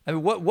 I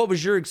mean, what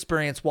was your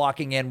experience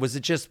walking in? Was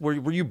it just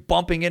were you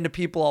bumping into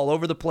people all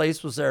over the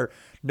place? Was there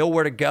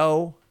nowhere to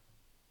go?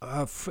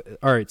 All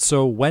right.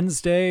 So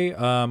Wednesday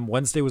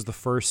was the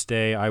first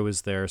day I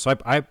was there. So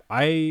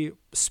I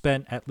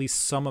spent at least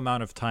some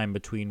amount of time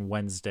between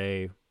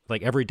Wednesday,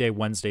 like every day,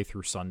 Wednesday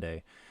through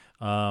Sunday.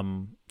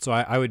 So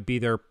I would be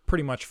there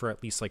pretty much for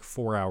at least like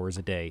 4 hours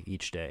a day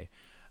each day.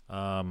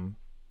 I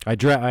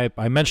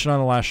mentioned on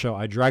the last show,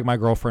 I dragged my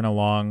girlfriend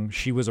along.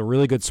 She was a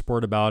really good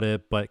sport about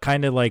it, but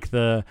kind of like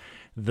the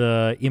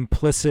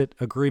implicit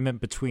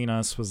agreement between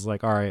us was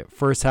like, all right,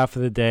 first half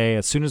of the day,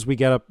 as soon as we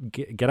get up,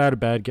 get out of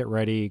bed, get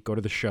ready, go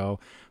to the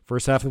show.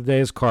 First half of the day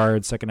is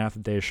cards, second half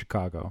of the day is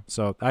Chicago.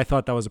 So I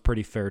thought that was a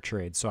pretty fair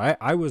trade. So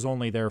I was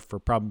only there for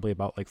probably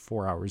about like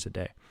 4 hours a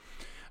day,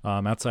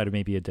 outside of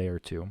maybe a day or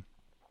two.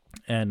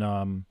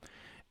 And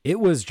it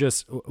was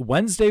just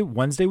Wednesday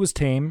was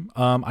tame.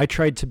 I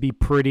tried to be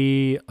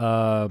pretty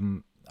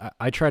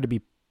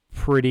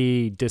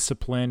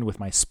disciplined with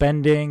my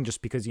spending,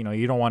 just because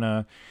you don't want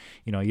to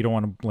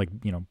like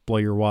blow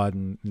your wad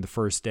in the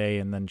first day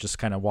and then just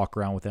kind of walk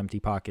around with empty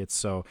pockets.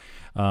 So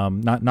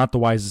not the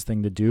wisest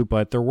thing to do,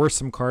 but there were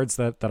some cards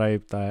that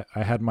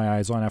I had my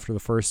eyes on after the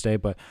first day.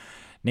 But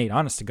Nate,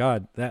 honest to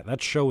God,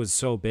 that show is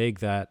so big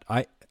that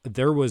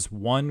there was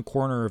one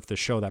corner of the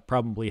show that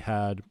probably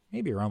had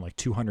maybe around like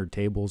 200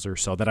 tables or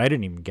so that I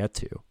didn't even get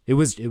to. It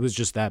was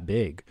just that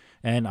big.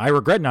 And I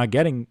regret not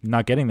getting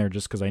there,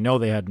 just because I know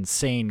they had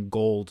insane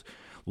gold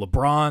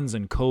LeBrons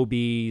and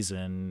Kobe's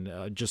and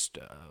just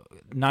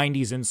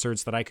 90s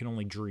inserts that I can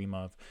only dream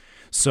of.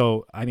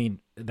 So, I mean,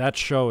 that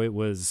show, it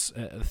was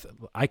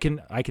I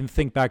can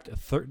think back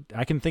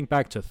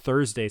to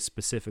Thursday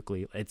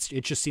specifically.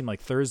 It just seemed like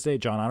Thursday,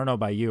 John, I don't know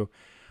about you,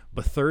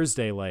 but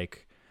Thursday,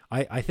 like,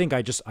 I think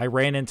I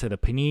ran into the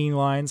Panini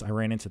lines, I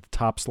ran into the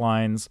Topps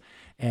lines,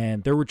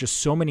 and there were just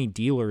so many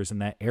dealers in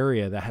that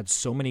area that had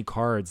so many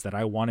cards that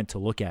I wanted to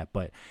look at,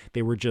 but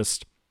they were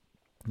just,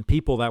 the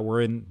people that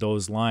were in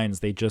those lines,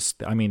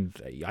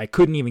 I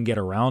couldn't even get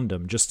around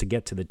them just to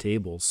get to the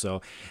tables. So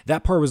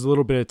that part was a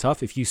little bit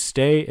tough. If you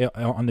stay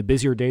on the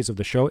busier days of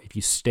the show, if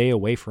you stay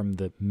away from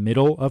the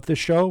middle of the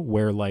show,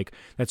 where like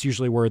that's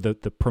usually where the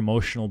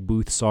promotional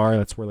booths are,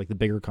 that's where like the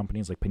bigger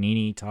companies like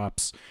Panini,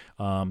 Topps,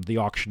 the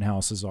auction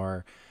houses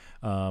are.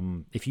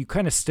 If you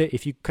kind of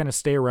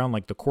stay around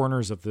like the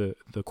corners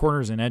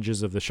and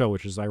edges of the show,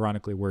 which is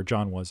ironically where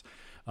John was,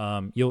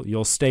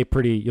 you'll stay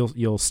pretty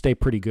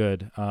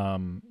good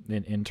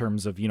in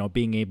terms of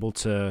being able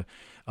to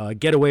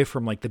get away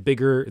from like the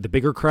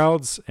bigger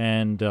crowds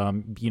and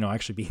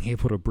actually being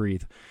able to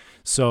breathe.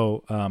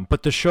 So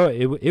but the show,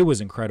 it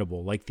was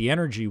incredible. Like the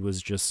energy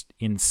was just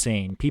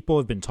insane. People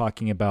have been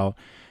talking about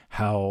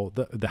how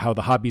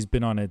the hobby's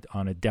been on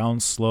a down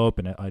slope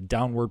and a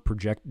downward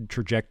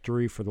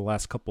trajectory for the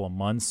last couple of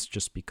months,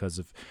 just because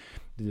of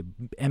the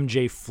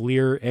MJ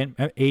Fleer and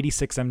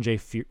 86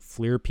 MJ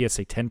Fleer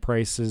PSA 10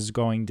 prices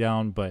going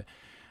down, but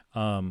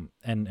and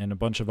a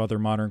bunch of other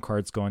modern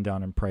cards going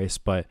down in price.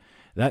 But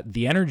that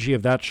the energy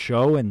of that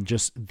show and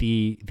just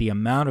the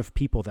amount of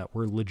people that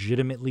were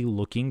legitimately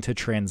looking to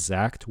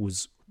transact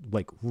was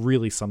like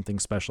really something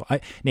special.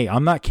 Nate,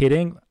 I'm not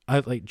kidding.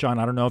 John,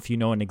 I don't know if you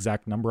know an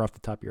exact number off the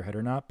top of your head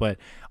or not, but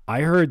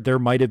I heard there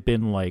might have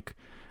been like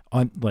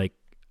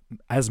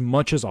as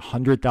much as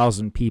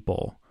 100,000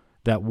 people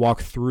that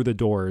walked through the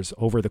doors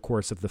over the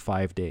course of the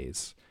 5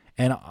 days.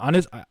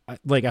 And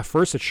like at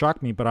first it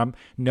shocked me, but I'm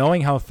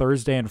knowing how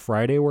Thursday and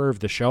Friday were of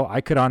the show, I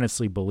could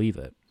honestly believe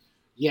it.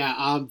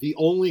 Yeah, the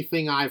only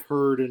thing I've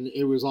heard, and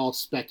it was all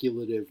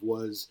speculative,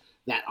 was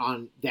that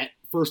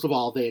first of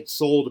all, they had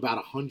sold about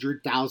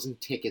 100,000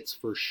 tickets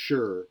for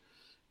sure,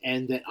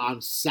 and that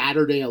on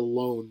Saturday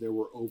alone there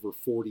were over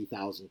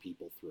 40,000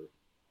 people through.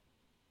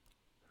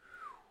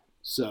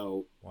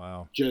 So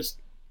wow, just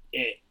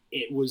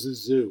it was a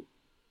zoo.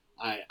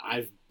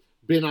 I've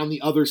been on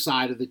the other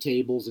side of the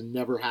tables and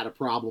never had a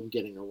problem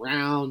getting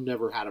around,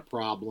 never had a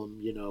problem,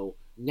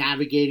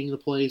 navigating the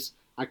place.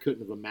 I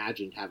couldn't have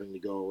imagined having to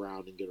go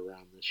around and get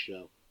around this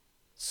show.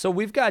 So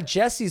we've got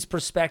Jesse's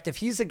perspective.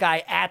 He's a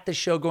guy at the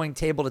show going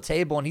table to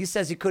table, and he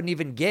says he couldn't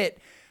even get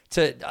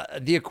to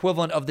the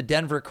equivalent of the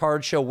Denver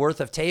Card Show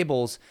worth of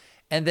tables.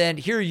 And then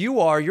here you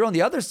are, you're on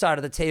the other side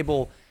of the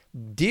table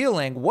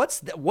dealing. What's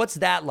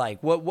that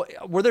like?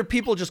 What were there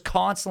people just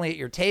constantly at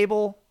your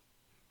table?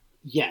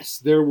 Yes,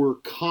 there were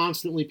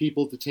constantly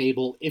people at the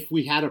table. If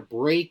we had a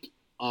break,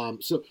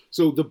 so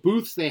the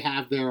booths they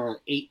have there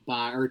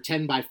are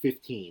 10 by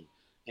 15.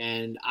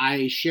 And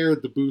I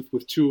shared the booth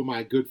with two of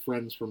my good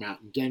friends from out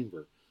in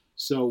Denver.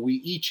 So we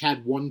each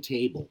had one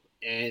table.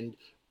 And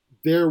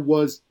there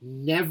was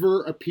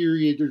never a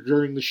period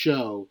during the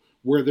show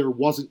where there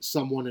wasn't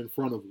someone in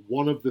front of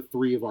one of the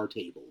three of our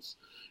tables.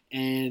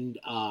 And,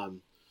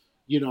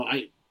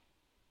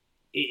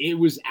 it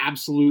was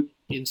absolute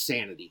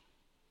insanity.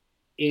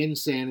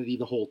 Insanity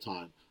the whole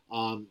time.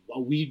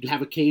 We'd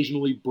have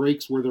occasionally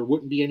breaks where there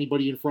wouldn't be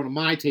anybody in front of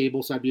my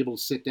table, so I'd be able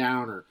to sit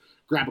down or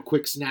grab a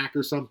quick snack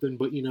or something,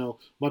 but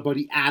my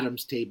buddy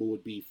Adam's table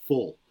would be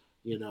full,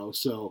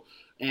 so,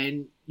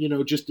 and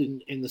just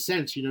in the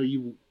sense,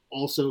 you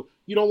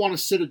don't want to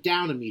sit it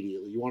down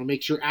immediately. You want to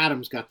make sure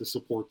Adam's got the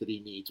support that he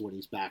needs when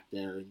he's back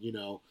there.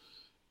 And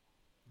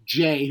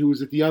Jay, who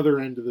was at the other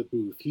end of the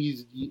booth,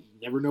 you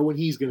never know when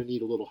he's going to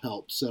need a little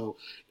help. So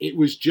it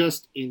was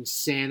just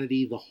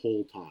insanity the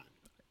whole time.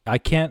 I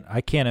can't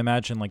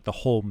imagine like the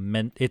whole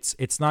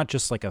it's not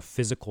just like a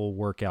physical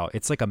workout.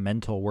 It's like a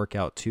mental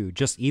workout too.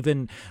 Just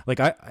even like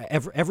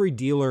every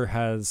dealer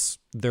has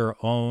their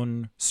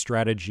own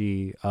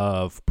strategy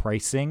of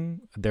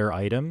pricing their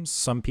items.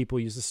 Some people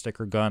use a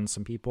sticker gun.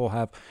 Some people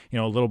have, a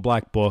little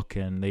black book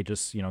and they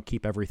just,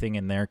 keep everything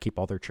in there, keep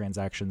all their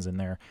transactions in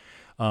there.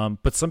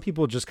 But some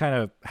people just kind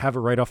of have it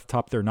right off the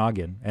top of their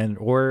noggin, and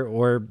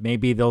or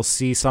maybe they'll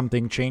see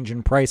something change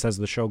in price as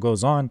the show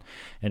goes on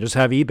and just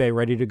have eBay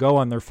ready to go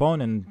on their phone,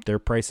 and their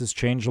prices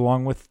change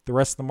along with the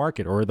rest of the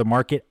market or the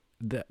market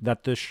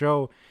that the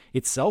show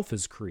itself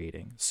is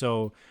creating.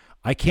 So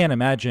I can't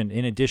imagine,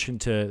 in addition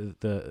to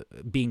the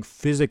being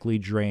physically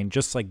drained,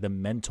 just like the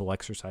mental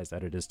exercise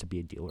that it is to be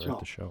a dealer at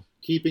the show.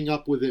 Keeping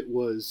up with it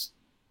was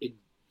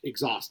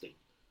exhausting.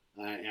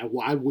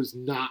 I was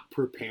not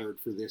prepared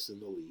for this in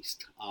the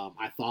least.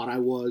 I thought I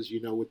was,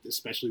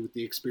 especially with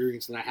the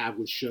experience that I have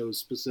with shows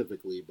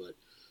specifically, but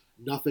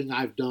nothing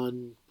I've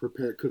done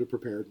could have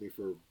prepared me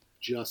for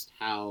just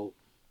how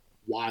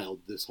wild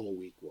this whole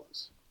week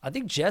was. I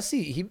think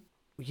Jesse,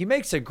 he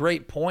makes a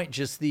great point.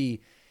 Just the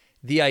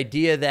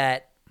idea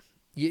that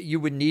you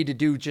would need to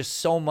do just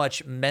so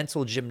much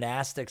mental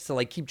gymnastics to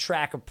like keep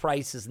track of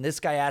prices, and this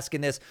guy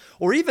asking this,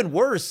 or even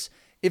worse,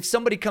 if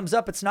somebody comes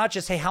up, it's not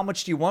just, hey, how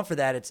much do you want for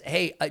that? It's,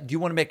 hey, do you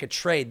want to make a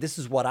trade? This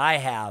is what I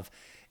have.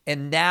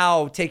 And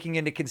now taking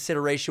into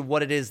consideration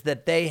what it is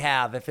that they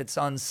have, if it's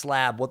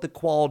unslab, what the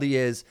quality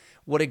is,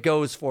 what it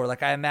goes for.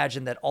 Like, I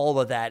imagine that all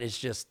of that is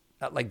just,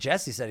 like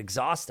Jesse said,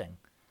 exhausting.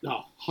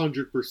 Oh,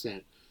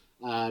 100%.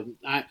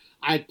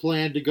 I'd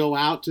planned to go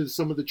out to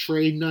some of the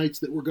trade nights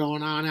that were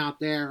going on out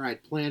there.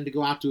 I'd planned to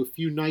go out to a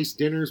few nice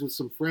dinners with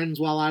some friends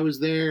while I was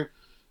there.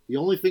 The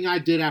only thing I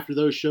did after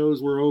those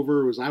shows were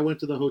over was I went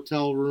to the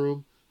hotel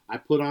room, I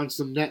put on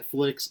some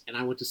Netflix, and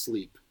I went to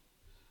sleep.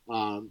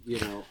 And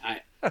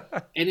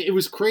it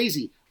was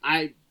crazy.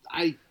 I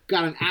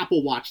got an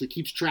Apple Watch that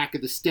keeps track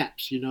of the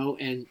steps,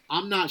 and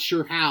I'm not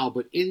sure how,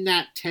 but in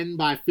that 10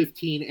 by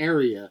 15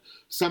 area,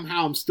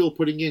 somehow I'm still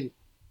putting in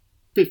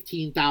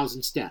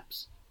 15,000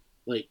 steps.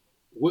 Like,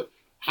 what?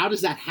 How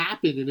does that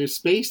happen in a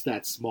space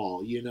that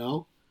small,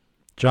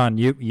 John,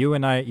 you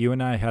and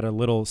I had a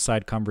little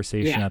side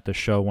conversation at the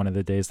show one of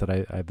the days that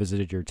I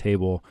visited your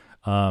table.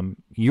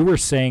 You were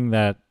saying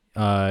that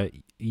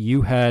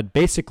you had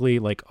basically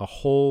like a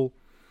whole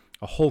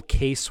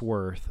case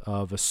worth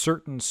of a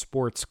certain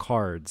sports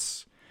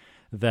cards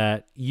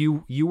that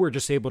you were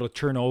just able to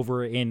turn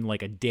over in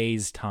like a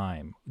day's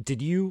time.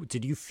 Did you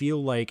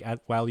feel like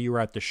while you were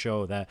at the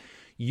show that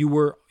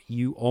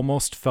you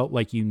almost felt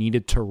like you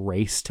needed to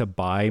race to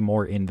buy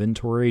more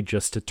inventory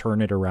just to turn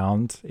it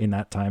around in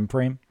that time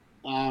frame?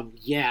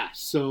 Yeah.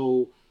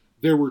 So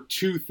there were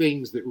two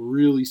things that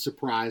really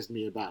surprised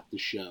me about the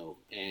show,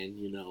 and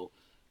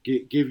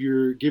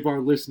give our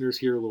listeners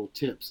here a little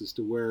tips as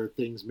to where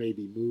things may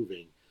be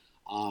moving.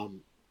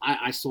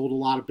 I sold a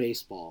lot of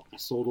baseball. I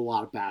sold a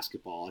lot of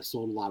basketball. I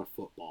sold a lot of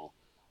football,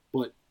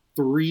 but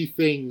three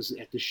things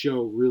at the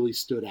show really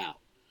stood out.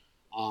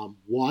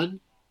 One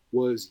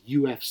was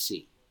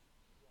UFC.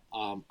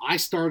 I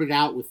started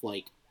out with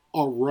like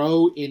a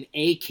row in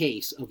a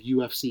case of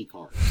UFC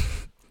cards,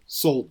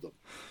 sold them.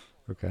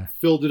 Okay.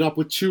 Filled it up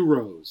with 2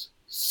 rows,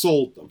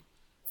 sold them.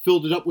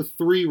 Filled it up with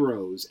 3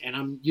 rows,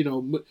 and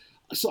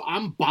so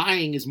I'm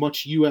buying as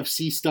much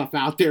UFC stuff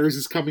out there as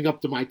is coming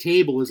up to my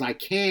table as I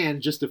can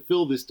just to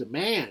fill this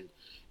demand.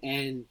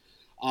 And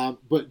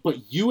but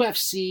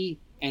UFC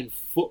and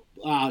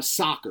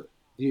soccer,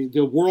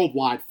 the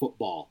worldwide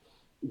football,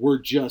 were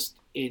just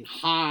in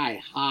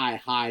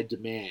high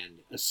demand,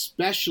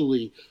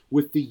 especially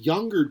with the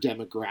younger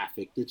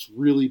demographic that's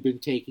really been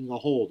taking a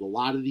hold. A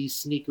lot of these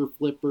sneaker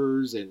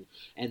flippers and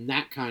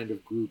that kind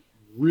of group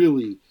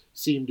really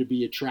seem to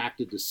be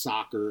attracted to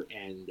soccer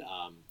and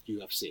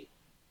UFC.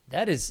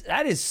 That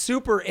is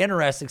super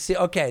interesting. See,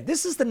 okay,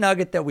 this is the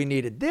nugget that we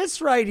needed.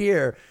 This right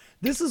here,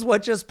 this is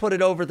what just put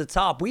it over the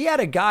top. We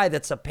had a guy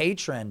that's a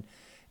patron,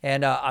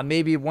 and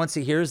maybe once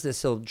he hears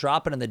this, he'll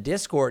drop it in the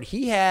Discord.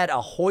 He had a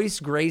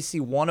Hoist Gracie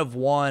 1 of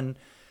 1.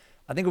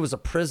 I think it was a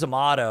Prism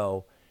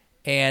Auto.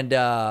 And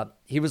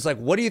he was like,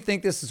 what do you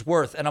think this is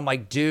worth? And I'm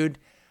like, dude,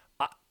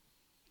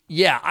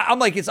 I'm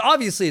like, it's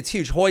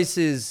huge. Hoist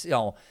is,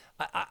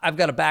 I've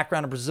got a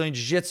background in Brazilian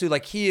Jiu-Jitsu.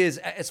 Like, he is,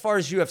 as far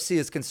as UFC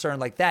is concerned,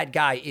 like, that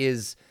guy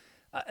is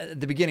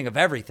the beginning of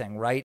everything,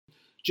 right?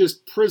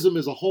 Just Prism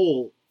as a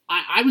whole.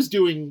 I was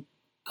doing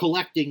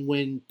collecting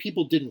when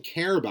people didn't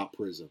care about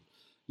Prism.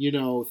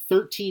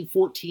 13,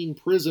 14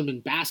 Prism in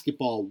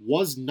basketball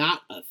was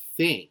not a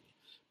thing.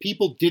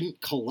 People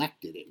didn't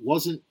collect it. It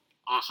wasn't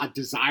a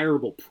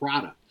desirable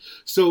product.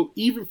 So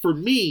even for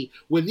me,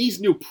 when these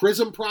new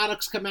Prism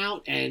products come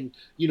out and,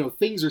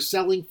 things are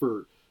selling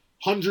for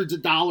hundreds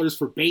of dollars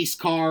for base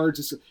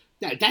cards,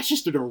 that's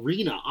just an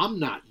arena I'm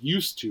not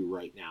used to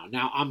right now.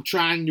 Now, I'm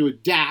trying to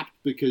adapt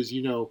because,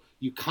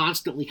 you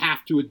constantly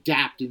have to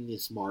adapt in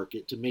this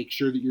market to make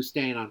sure that you're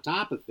staying on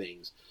top of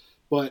things.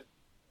 But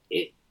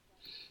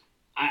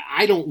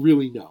I don't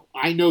really know.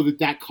 I know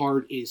that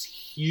card is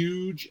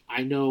huge.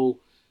 I know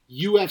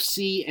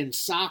UFC and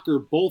soccer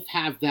both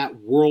have that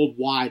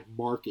worldwide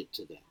market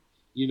to them,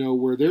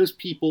 where there's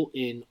people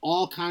in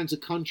all kinds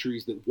of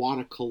countries that want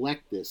to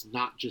collect this,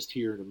 not just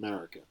here in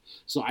America.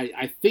 So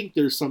I think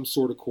there's some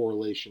sort of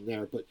correlation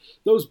there. But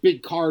those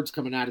big cards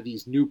coming out of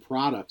these new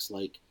products,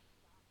 like,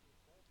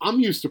 I'm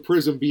used to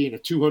Prism being a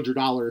 $200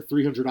 or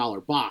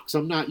 $300 box.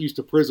 I'm not used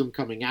to Prism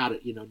coming out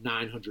at,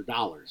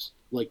 $900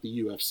 like the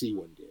UFC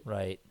one did.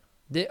 Right.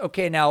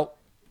 Okay, now,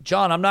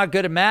 John, I'm not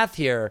good at math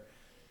here,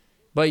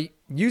 but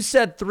you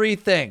said 3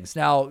 things.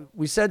 Now,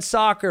 we said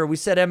soccer, we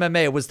said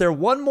MMA. Was there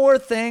one more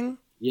thing?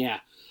 Yeah.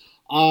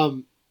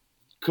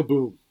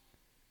 Kaboom.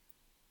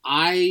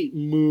 I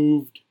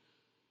moved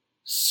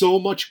so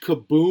much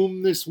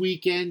Kaboom this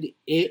weekend.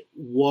 It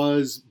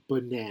was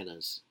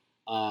bananas.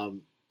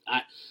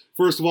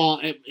 First of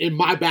all, in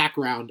my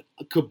background,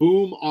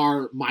 Kaboom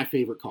are my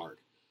favorite card.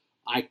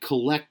 I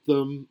collect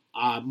them.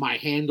 My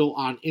handle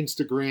on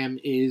Instagram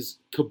is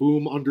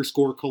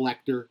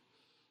Kaboom_collector.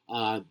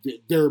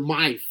 They're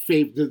my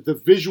favorite. The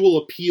visual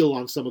appeal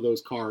on some of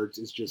those cards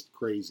is just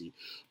crazy.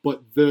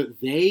 But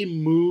they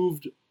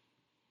moved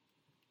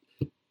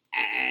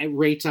at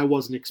rates I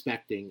wasn't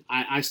expecting.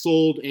 I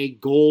sold a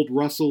gold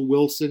Russell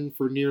Wilson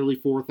for nearly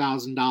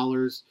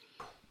 $4,000.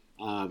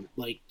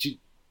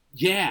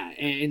 Yeah,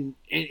 and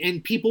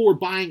people were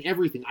buying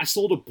everything. I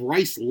sold a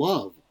Bryce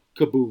Love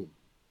Kaboom.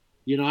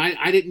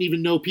 I didn't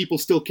even know people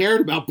still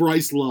cared about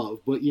Bryce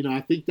Love, but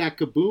I think that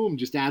Kaboom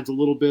just adds a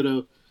little bit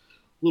of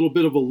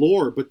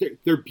allure. But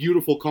they're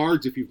beautiful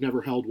cards if you've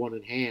never held one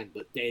in hand.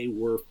 But they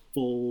were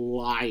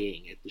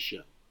flying at the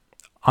show.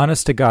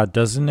 Honest to God,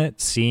 doesn't it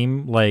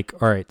seem like,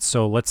 all right,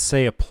 so let's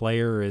say a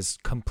player is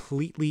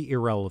completely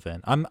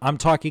irrelevant. I'm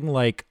talking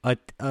like a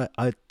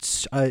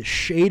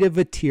shade of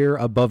a tier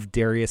above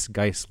Darius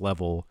Geist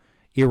level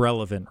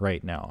irrelevant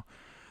right now.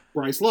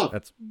 Bryce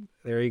Love.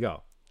 There you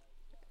go.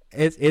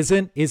 It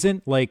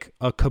isn't like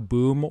a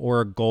Kaboom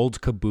or a gold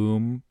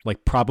Kaboom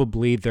like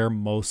probably their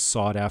most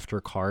sought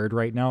after card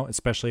right now,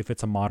 especially if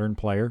it's a modern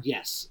player?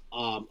 Yes,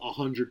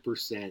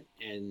 100%.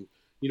 And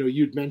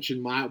you'd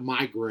mentioned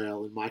my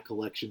grail in my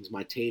collections,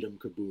 my Tatum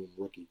Kaboom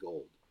rookie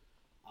gold.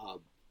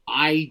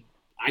 I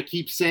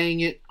keep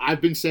saying it.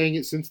 I've been saying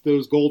it since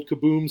those gold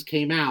Kabooms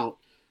came out,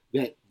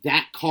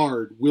 that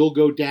card will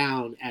go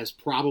down as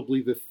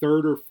probably the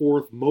 3rd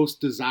or 4th most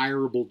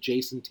desirable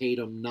Jason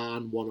Tatum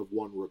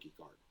non-1-of-1 rookie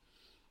card.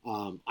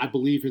 I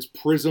believe his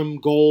Prism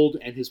Gold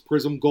and his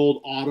Prism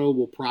Gold Auto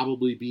will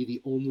probably be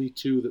the only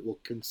 2 that will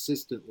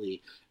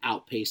consistently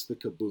outpace the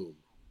Kaboom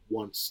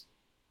once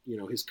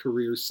his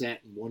career's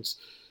set and once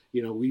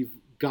we've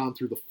gone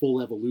through the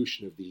full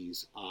evolution of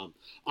these.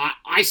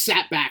 I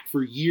sat back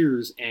for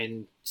years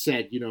and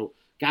said,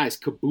 guys,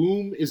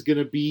 Kaboom is going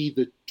to be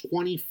the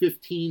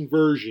 2015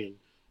 version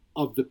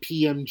of the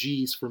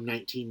PMGs from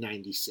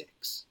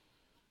 1996.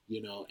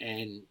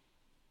 And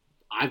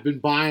I've been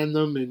buying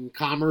them and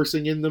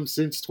commercing in them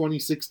since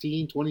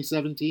 2016,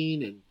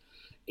 2017, and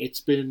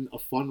it's been a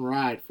fun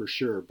ride for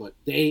sure. But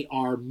they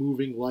are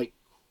moving like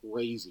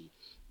crazy.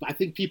 I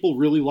think people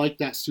really like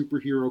that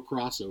superhero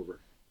crossover.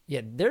 Yeah,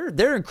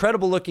 they're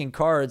incredible looking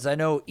cards. I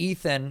know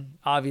Ethan,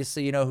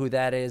 obviously, you know who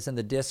that is in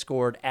the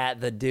Discord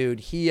at the dude.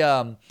 He's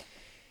all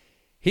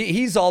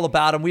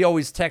about them. We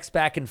always text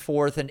back and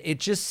forth, and it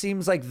just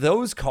seems like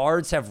those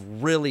cards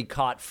have really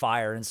caught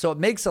fire. And so it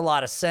makes a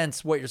lot of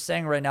sense what you're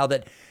saying right now,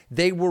 that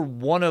they were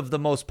one of the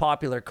most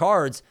popular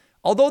cards,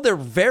 although they're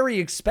very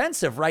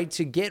expensive, right?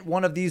 To get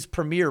one of these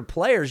premier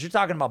players, you're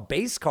talking about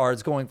base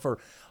cards going for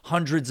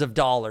hundreds of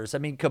dollars. I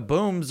mean,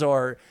 Kabooms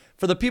are,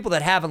 for the people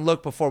that haven't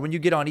looked before, when you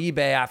get on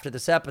eBay after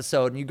this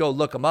episode and you go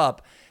look them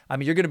up, I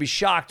mean, you're going to be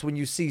shocked when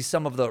you see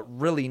some of the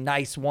really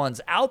nice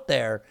ones out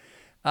there.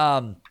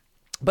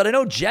 But I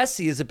know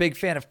Jesse is a big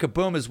fan of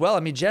Kaboom as well.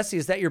 I mean, Jesse,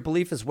 is that your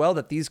belief as well,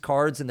 that these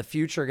cards in the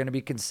future are going to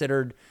be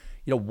considered,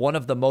 you know, one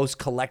of the most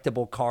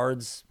collectible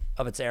cards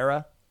of its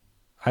era?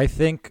 I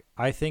think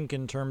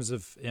in terms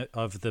of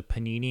the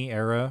Panini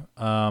era,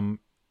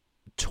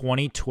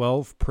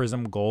 2012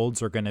 Prism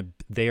Golds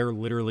they are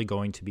literally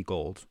going to be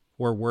gold,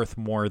 or worth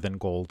more than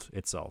gold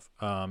itself.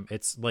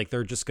 It's like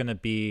they're going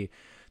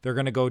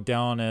to go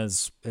down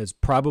as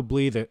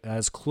probably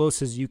as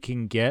close as you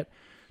can get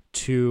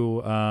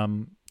to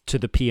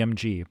the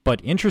PMG.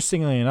 But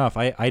interestingly enough,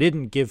 I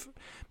didn't give,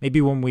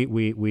 maybe when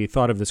we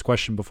thought of this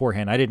question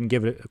beforehand, I didn't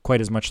give it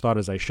quite as much thought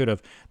as I should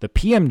have. The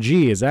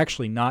PMG is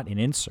actually not an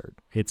insert.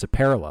 It's a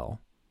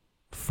parallel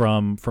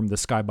from the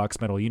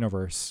Skybox Metal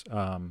Universe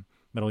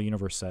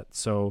set.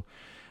 So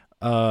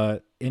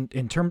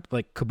in terms,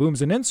 like,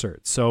 Kaboom's an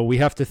insert. So we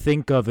have to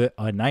think of a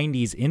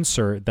 90s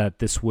insert that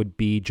this would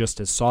be just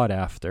as sought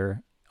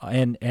after.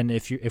 And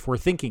if we're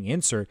thinking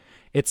insert,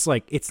 it's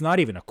like, it's not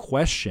even a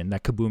question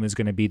that Kaboom is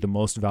going to be the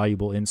most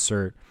valuable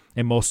insert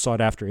and most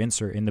sought after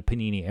insert in the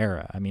Panini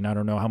era. I mean, I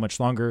don't know how much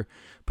longer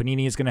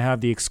Panini is going to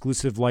have the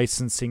exclusive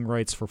licensing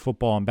rights for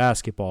football and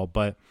basketball,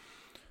 but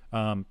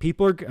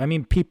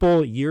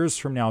people years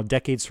from now,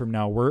 decades from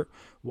now,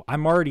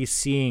 I'm already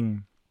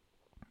seeing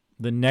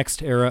the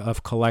next era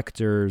of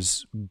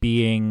collectors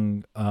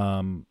being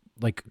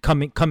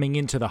coming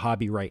into the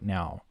hobby right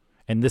now.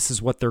 And this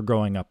is what they're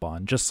growing up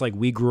on, just like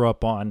we grew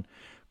up on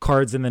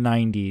cards in the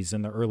 90s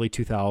and the early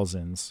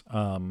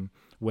 2000s,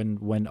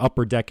 when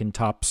Upper Deck and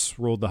Topps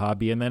ruled the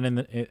hobby. And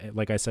then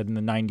like I said, in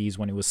the 90s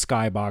when it was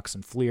Skybox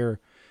and Fleer.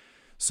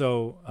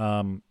 So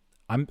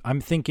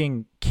I'm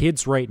thinking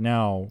kids right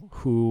now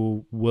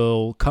who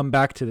will come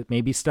back to it,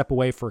 maybe step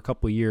away for a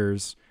couple of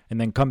years and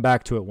then come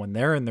back to it when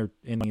they're in their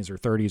 20s or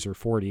 30s or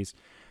 40s.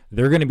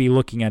 They're going to be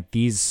looking at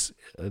these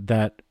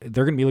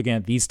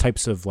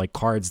types of like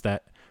cards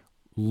that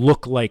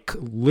look like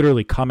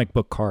literally comic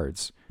book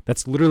cards.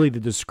 That's literally the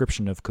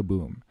description of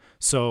Kaboom.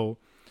 So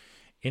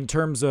in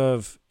terms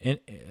of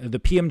the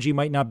PMG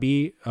might not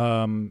be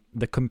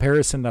the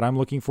comparison that I'm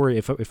looking for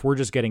if we're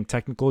just getting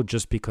technical,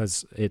 just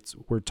because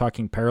we're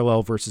talking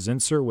parallel versus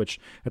insert, which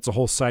that's a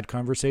whole side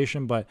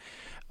conversation. But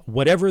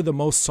whatever the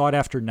most sought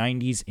after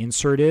 90s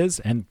insert is,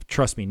 and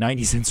trust me,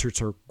 90s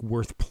inserts are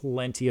worth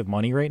plenty of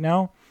money right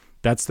now,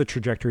 that's the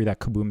trajectory that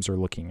Kabooms are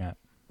looking at.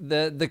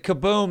 The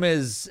Kaboom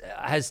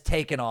has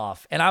taken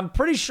off. And I'm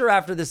pretty sure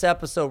after this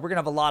episode, we're going to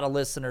have a lot of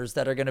listeners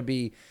that are going to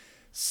be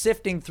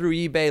sifting through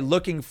eBay,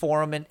 looking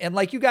for them. And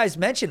like you guys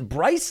mentioned,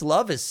 Bryce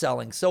Love is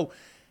selling. So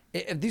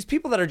if these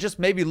people that are just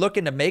maybe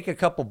looking to make a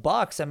couple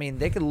bucks, I mean,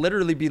 they could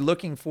literally be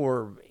looking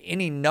for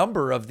any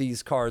number of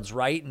these cards,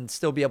 right? And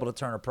still be able to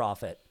turn a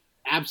profit.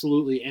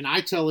 Absolutely. And I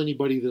tell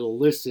anybody that'll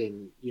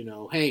listen,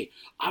 hey,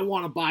 I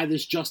want to buy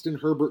this Justin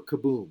Herbert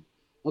Kaboom.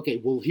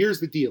 Okay, well, here's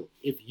the deal.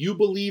 If you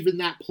believe in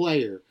that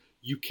player,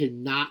 you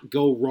cannot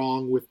go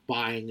wrong with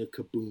buying a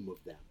Kaboom of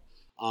them.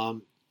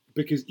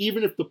 Because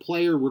even if the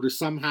player were to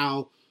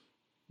somehow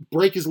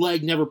break his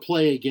leg, never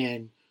play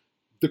again,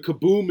 the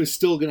Kaboom is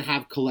still going to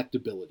have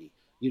collectability.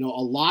 A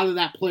lot of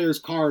that player's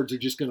cards are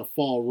just going to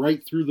fall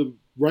right through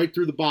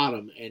the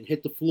bottom and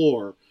hit the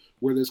floor,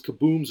 where those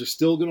Kabooms are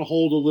still going to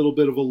hold a little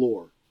bit of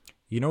allure.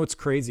 What's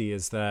crazy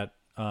is that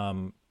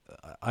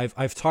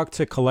I've talked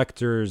to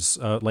collectors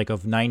like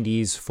of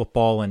 90s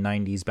football and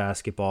 90s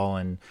basketball,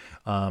 and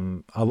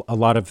a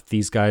lot of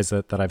these guys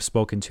that I've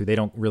spoken to, they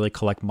don't really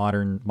collect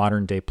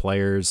modern day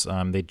players.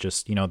 They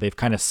just they've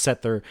kind of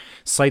set their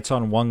sights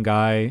on one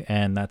guy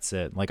and that's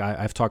it. Like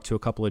I've talked to a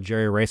couple of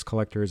Jerry Rice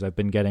collectors. I've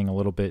been getting a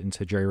little bit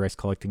into Jerry Rice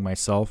collecting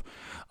myself.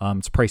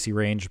 It's pricey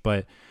range,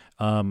 but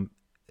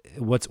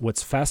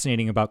what's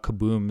fascinating about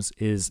Kabooms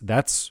is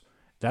that's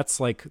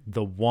like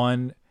the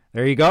one.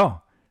 There you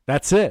go.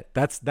 That's it.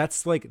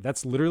 That's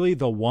literally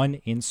the one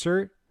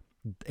insert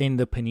in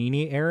the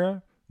Panini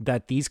era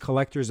that these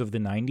collectors of the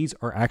 90s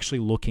are actually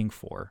looking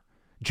for.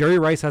 Jerry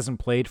Rice hasn't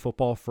played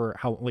football for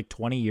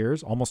 20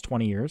 years, almost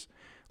 20 years.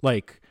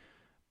 Like,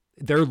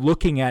 they're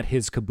looking at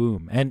his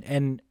Kaboom.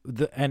 And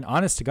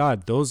honest to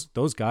God,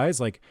 those guys,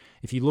 like,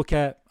 if you look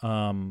at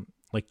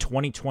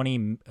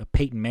 2020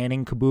 Peyton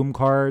Manning Kaboom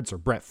cards, or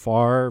Brett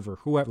Favre, or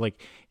whoever,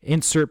 like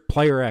insert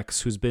player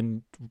X who's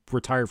been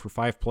retired for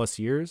 5+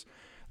 years,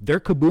 their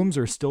kabooms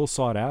are still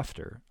sought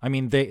after. I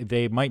mean,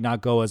 they might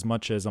not go as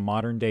much as a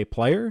modern day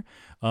player,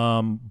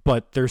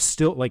 but they're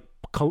still like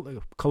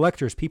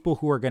collectors, people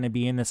who are going to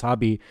be in this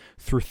hobby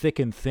through thick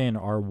and thin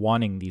are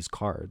wanting these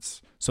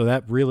cards. So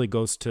that really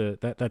goes to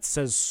that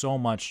says so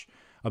much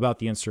about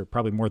the insert,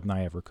 probably more than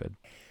I ever could.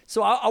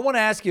 So I want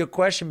to ask you a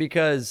question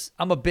because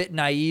I'm a bit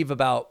naive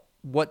about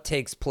what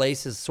takes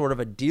place as sort of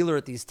a dealer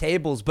at these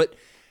tables, but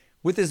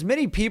with as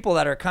many people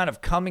that are kind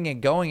of coming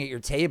and going at your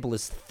table,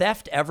 is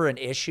theft ever an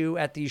issue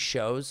at these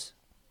shows?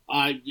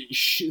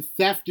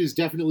 Theft is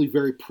definitely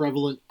very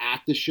prevalent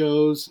at the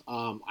shows.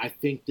 I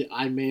think that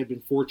I may have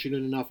been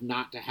fortunate enough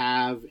not to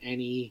have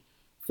any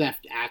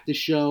theft at the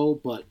show,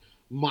 but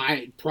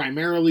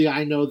primarily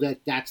I know that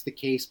that's the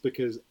case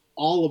because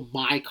all of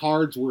my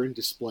cards were in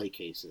display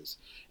cases.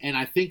 And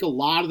I think a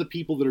lot of the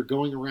people that are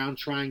going around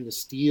trying to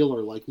steal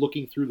are like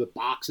looking through the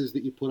boxes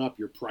that you put up,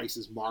 your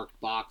prices marked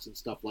box and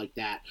stuff like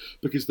that,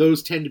 because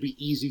those tend to be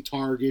easy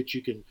targets.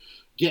 You can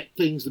get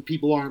things that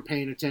people aren't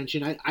paying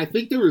attention. I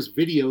think there was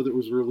video that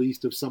was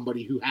released of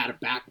somebody who had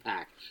a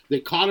backpack.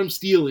 They caught him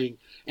stealing,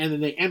 and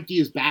then they empty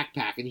his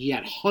backpack, and he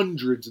had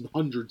hundreds and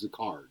hundreds of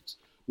cards,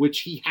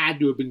 which he had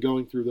to have been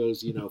going through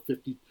those,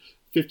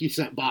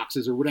 50-cent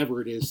boxes or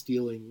whatever it is,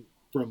 stealing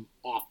from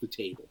off the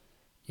table.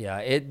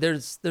 Yeah,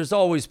 there's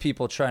always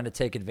people trying to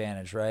take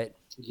advantage, right?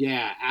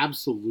 Yeah,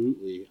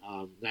 absolutely.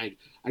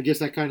 I guess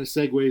that kind of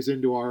segues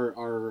into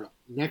our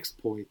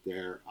next point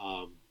there.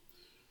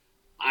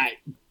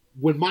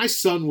 When my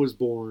son was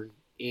born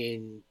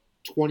in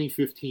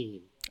 2015,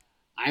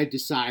 I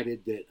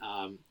decided that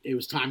it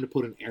was time to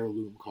put an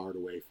heirloom card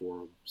away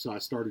for him. So I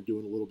started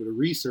doing a little bit of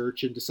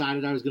research and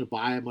decided I was going to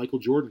buy a Michael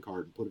Jordan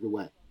card and put it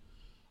away.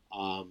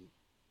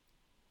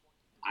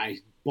 I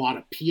bought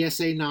a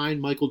PSA 9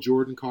 Michael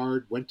Jordan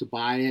card, went to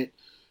buy it.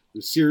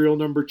 The serial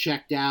number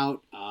checked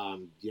out.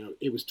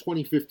 It was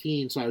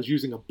 2015, so I was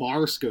using a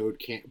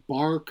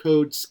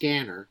barcode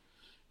scanner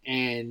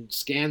and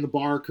scanned the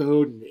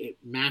barcode, and it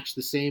matched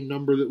the same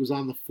number that was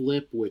on the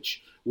flip,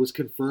 which was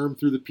confirmed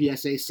through the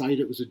PSA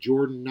site. It was a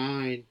Jordan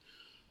 9.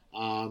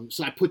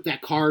 So I put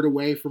that card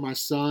away for my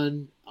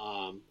son.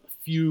 A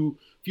few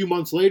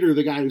months later,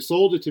 the guy who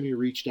sold it to me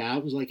reached out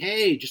and was like,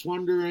 "Hey, just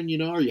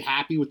wondering, are you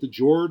happy with the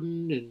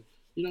Jordan?" And,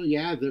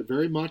 yeah,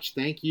 very much.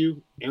 Thank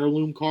you.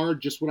 Heirloom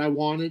card, just what I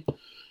wanted.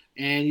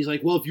 And he's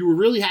like, "Well, if you were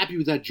really happy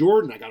with that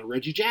Jordan, I got a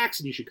Reggie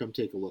Jackson you should come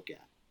take a look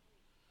at."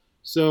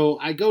 So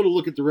I go to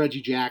look at the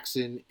Reggie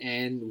Jackson,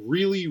 and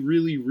really,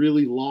 really,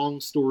 really long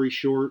story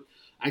short,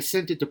 I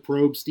sent it to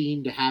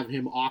Probstein to have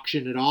him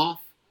auction it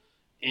off.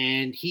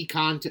 And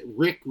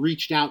Rick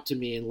reached out to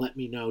me and let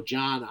me know,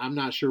 "John, I'm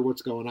not sure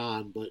what's going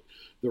on, but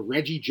the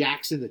Reggie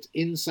Jackson that's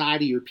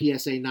inside of your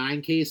PSA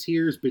 9 case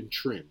here has been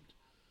trimmed."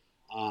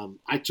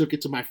 I took it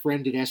to my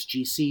friend at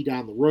SGC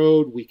down the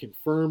road. We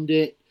confirmed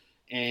it.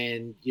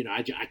 And,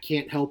 I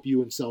can't help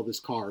you and sell this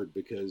card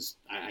because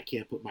I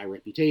can't put my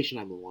reputation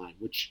on the line,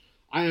 which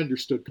I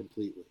understood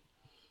completely.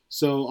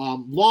 So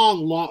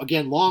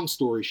long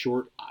story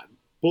short,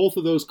 both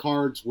of those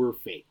cards were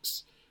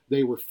fakes.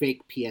 They were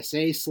fake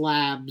PSA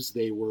slabs.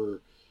 They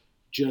were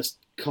just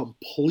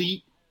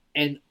complete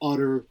and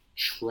utter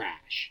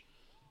trash.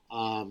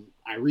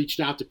 I reached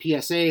out to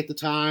PSA at the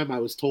time. I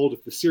was told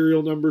if the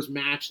serial numbers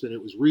matched, then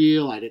it was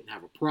real. I didn't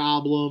have a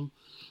problem.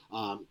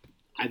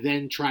 I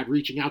then tried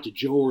reaching out to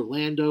Joe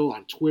Orlando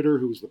on Twitter,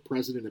 who was the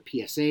president of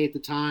PSA at the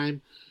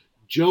time.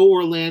 Joe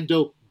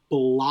Orlando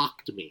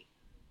blocked me.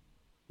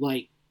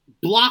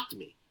 Blocked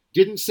me.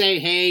 Didn't say,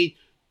 "Hey,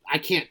 I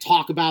can't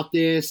talk about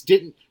this."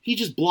 He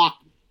just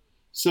blocked me.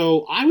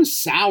 So I was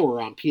sour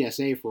on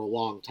PSA for a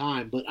long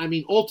time. But,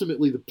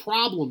 ultimately the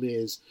problem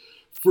is,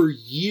 for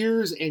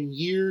years and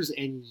years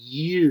and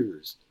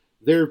years,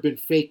 there have been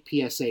fake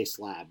PSA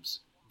slabs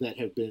that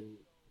have been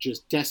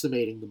just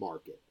decimating the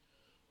market.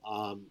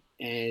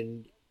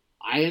 And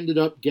I ended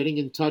up getting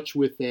in touch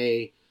with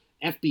a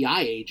FBI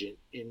agent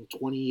in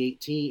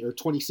 2018 or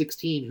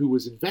 2016 who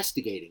was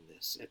investigating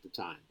this at the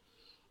time.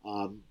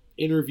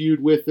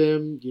 Interviewed with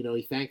him,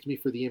 he thanked me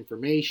for the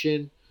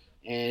information,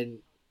 and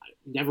I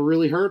never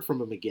really heard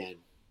from him again.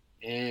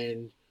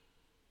 And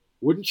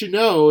wouldn't you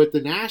know, at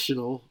the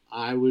National,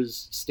 I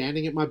was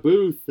standing at my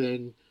booth,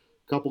 and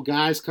a couple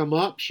guys come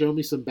up, show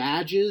me some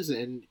badges,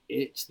 and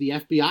it's the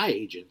FBI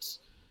agents.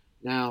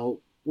 Now,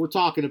 we're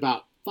talking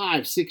about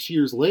 5-6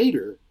 years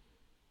later.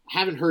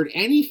 Haven't heard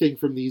anything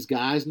from these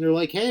guys, and they're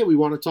like, "Hey, we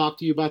want to talk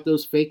to you about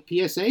those fake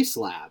PSA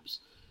slabs."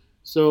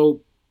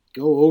 So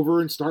go over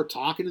and start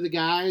talking to the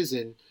guys,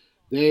 and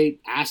they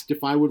asked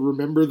if I would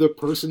remember the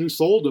person who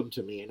sold them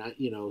to me. And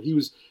he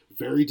was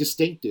very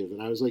distinctive.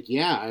 And I was like,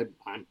 "Yeah,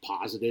 I'm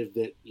positive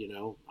that,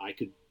 I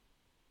could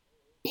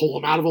pull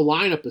him out of a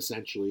lineup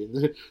essentially."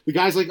 And the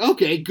guy's like,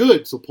 "Okay,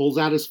 good." So pulls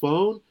out his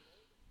phone,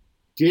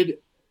 did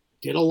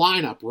a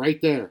lineup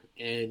right there.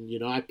 And,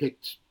 I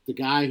picked the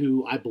guy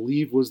who I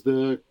believe was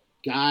the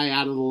guy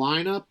out of the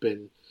lineup,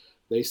 and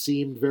they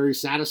seemed very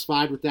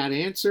satisfied with that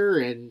answer.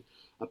 And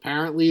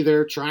apparently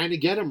they're trying to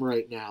get him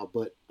right now.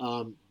 But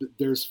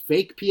there's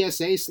fake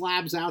PSA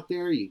slabs out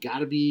there. You got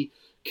to be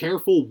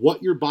careful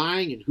what you're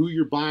buying and who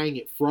you're buying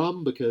it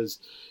from, because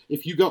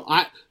if you go,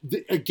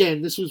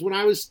 again, this was when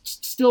I was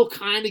still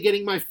kind of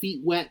getting my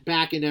feet wet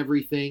back in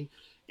everything,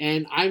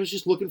 and I was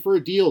just looking for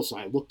a deal, so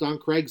I looked on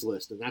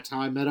Craigslist, and that's how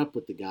I met up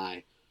with the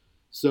guy.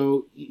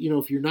 So,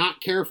 if you're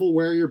not careful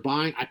where you're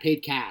buying, I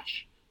paid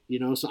cash,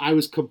 so I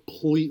was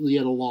completely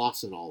at a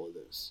loss in all of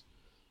this.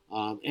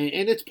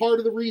 And it's part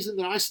of the reason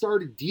that I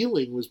started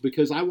dealing was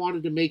because I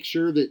wanted to make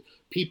sure that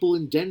people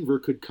in Denver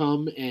could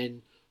come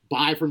and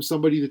buy from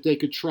somebody that they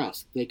could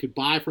trust. They could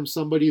buy from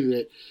somebody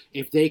that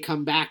if they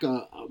come back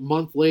a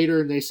month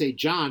later and they say,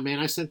 John, man,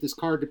 I sent this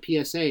card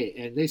to PSA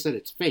and they said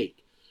it's fake.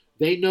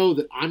 They know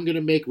that I'm going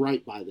to make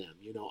right by them.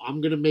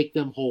 I'm going to make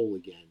them whole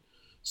again.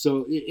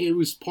 So it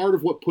was part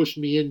of what pushed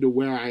me into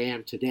where I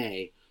am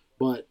today.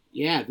 But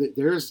yeah,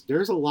 there's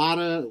a lot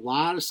of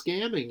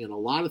scamming and a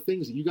lot of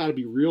things that you got to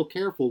be real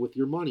careful with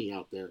your money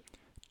out there.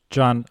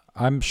 John,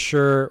 I'm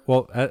sure,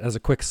 well, as a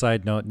quick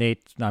side note,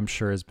 Nate, I'm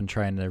sure, has been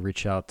trying to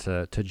reach out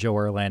to Joe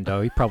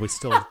Orlando. He probably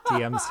still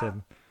DMs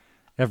him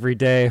every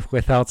day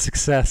without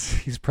success.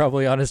 He's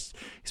probably on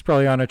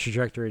a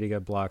trajectory to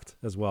get blocked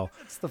as well.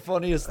 It's the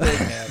funniest thing,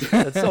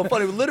 man. It's so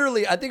funny.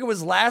 Literally, I think it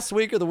was last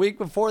week or the week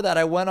before that,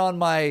 I went on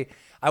my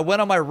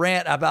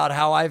rant about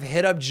how I've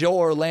hit up Joe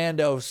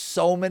Orlando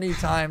so many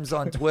times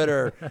on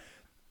Twitter,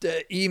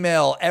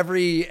 email,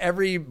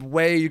 every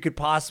way you could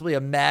possibly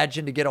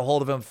imagine to get a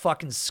hold of him,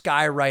 fucking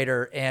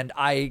Skywriter, and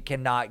I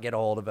cannot get a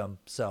hold of him.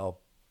 So,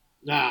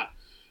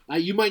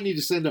 you might need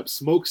to send up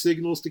smoke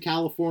signals to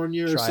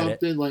California or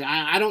something. Like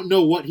I don't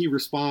know what he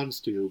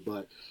responds to,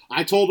 but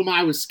I told him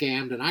I was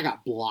scammed and I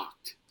got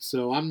blocked.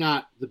 So I'm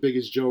not the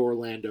biggest Joe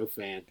Orlando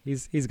fan.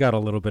 He's got a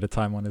little bit of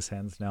time on his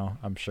hands now,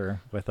 I'm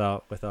sure,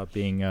 without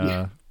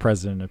being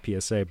president of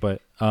PSA.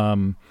 But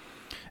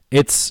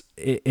it's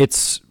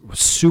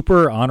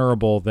super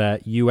honorable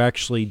that you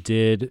actually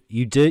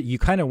you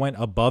kind of went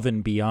above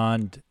and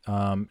beyond,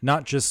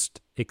 not just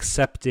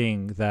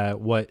accepting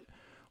that what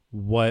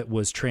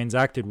was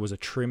transacted was a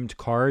trimmed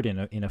card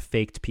in a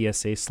faked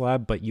PSA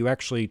slab, but you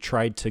actually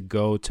tried to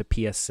go to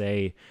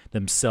PSA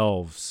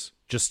themselves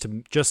just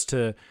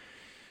to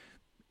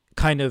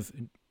kind of,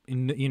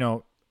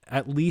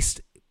 at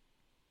least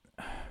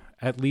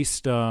make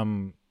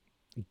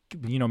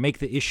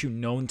the issue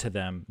known to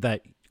them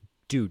that,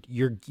 dude,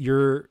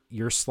 your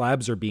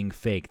slabs are being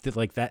faked.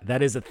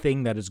 That is a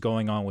thing that is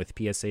going on with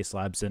PSA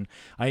slabs. And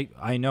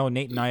I know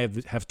Nate and I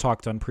have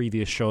talked on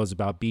previous shows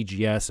about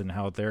BGS and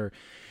how they're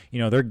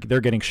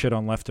getting shit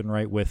on left and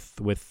right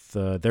with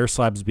their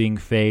slabs being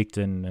faked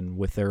and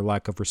with their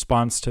lack of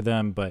response to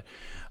them. But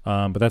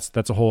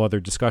that's a whole other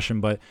discussion.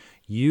 But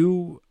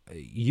you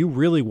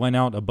really went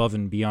out above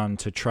and beyond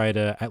to try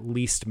to at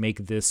least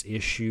make this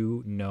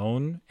issue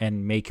known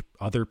and make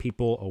other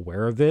people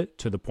aware of it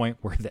to the point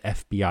where the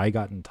FBI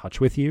got in touch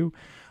with you.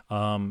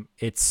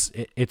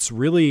 It's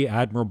really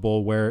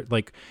admirable. Where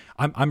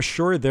I'm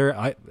sure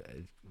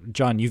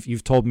John,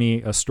 you've told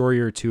me a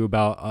story or two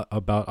about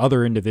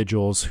other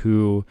individuals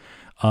who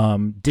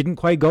didn't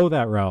quite go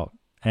that route.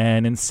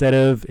 And instead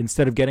of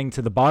getting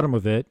to the bottom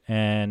of it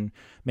and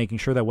making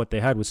sure that what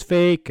they had was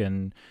fake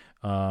and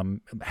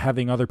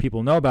having other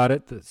people know about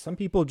it, some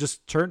people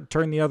just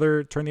turn the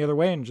other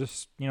way and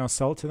just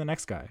sell it to the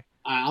next guy.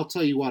 I'll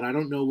tell you what, I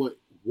don't know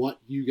what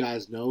you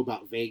guys know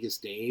about Vegas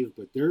Dave,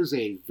 but there's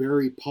a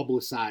very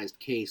publicized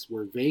case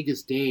where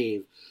Vegas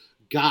Dave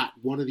got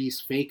one of these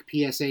fake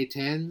PSA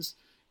 10s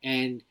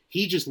and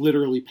he just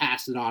literally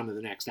passed it on to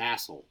the next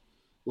asshole.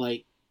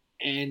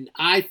 And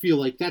I feel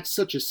like that's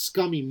such a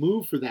scummy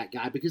move for that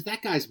guy because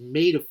that guy's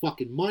made of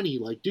fucking money.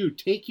 Dude,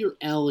 take your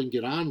L and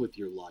get on with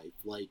your life.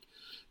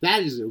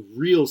 That is a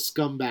real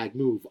scumbag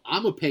move.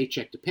 I'm a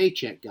paycheck to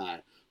paycheck guy.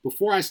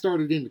 Before I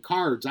started into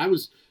cards, I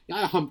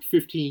humped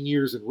 15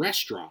 years in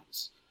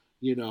restaurants.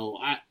 If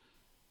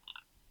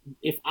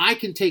I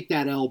can take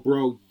that L,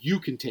 bro, you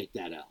can take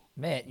that L.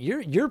 Man,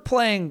 you're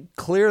playing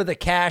clear the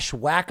cash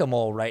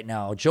whack-a-mole right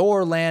now. Joe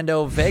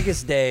Orlando,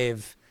 Vegas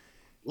Dave.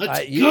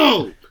 Let's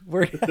go.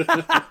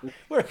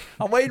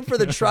 I'm waiting for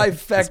the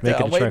trifecta.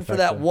 I'm waiting for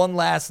that one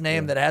last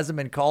name that hasn't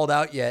been called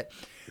out yet.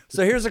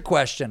 So here's a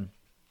question.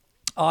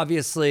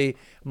 Obviously,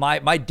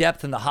 my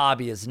depth in the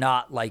hobby is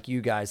not like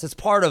you guys. It's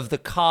part of the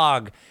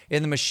cog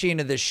in the machine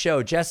of this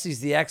show. Jesse's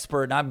the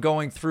expert, and I'm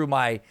going through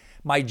my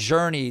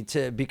journey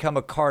to become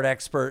a card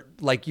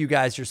expert like you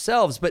guys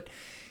yourselves. But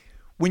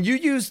when you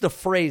use the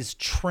phrase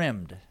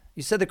trimmed,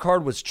 you said the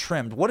card was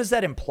trimmed. What does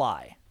that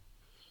imply?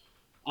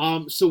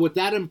 So what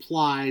that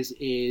implies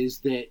is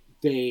that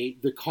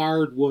the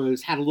card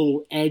had a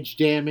little edge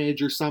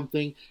damage or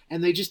something,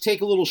 and they just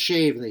take a little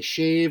shave and they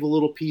shave a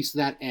little piece of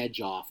that edge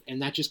off, and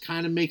that just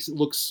kind of makes it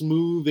look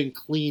smooth and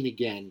clean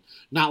again,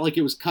 not like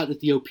it was cut at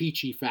the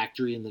O-Pee-Chee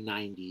factory in the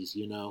 90s,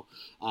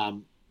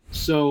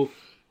 So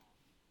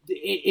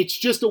it's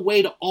just a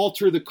way to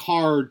alter the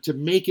card to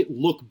make it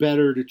look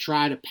better, to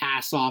try to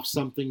pass off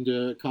something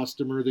to a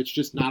customer that's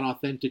just not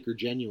authentic or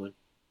genuine.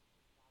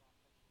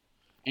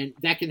 And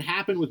that can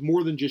happen with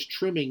more than just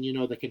trimming,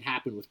 that can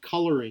happen with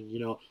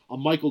coloring, a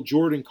Michael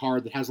Jordan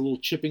card that has a little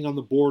chipping on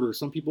the border.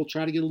 Some people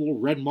try to get a little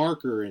red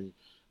marker and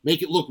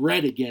make it look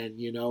red again,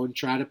 and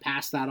try to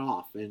pass that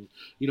off. And,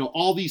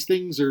 all these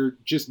things are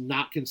just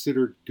not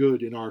considered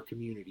good in our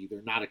community.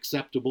 They're not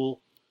acceptable.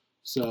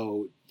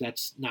 So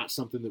that's not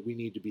something that we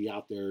need to be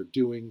out there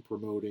doing,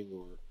 promoting,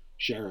 or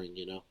sharing,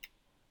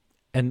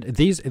 And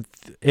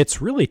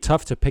it's really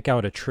tough to pick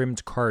out a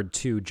trimmed card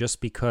too,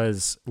 just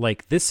because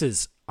like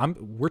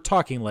we're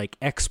talking like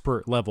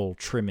expert level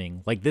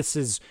trimming. Like this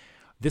is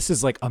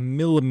like a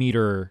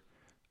millimeter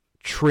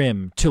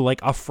trim to like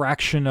a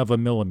fraction of a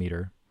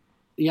millimeter.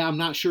 Yeah, I'm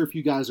not sure if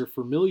you guys are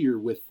familiar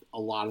with a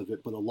lot of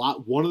it, but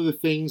one of the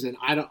things, and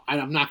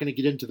I'm not going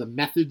to get into the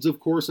methods, of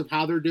course, of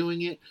how they're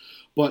doing it,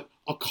 but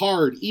a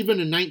card, even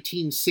a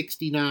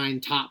 1969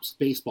 Topps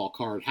baseball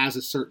card, has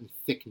a certain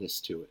thickness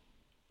to it,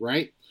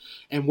 right?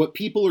 And what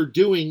people are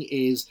doing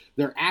is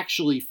they're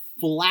actually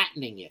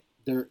flattening it.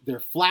 They're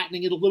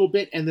flattening it a little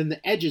bit, and then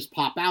the edges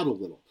pop out a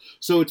little.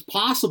 So it's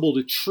possible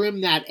to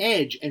trim that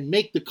edge and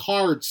make the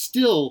card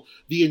still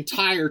the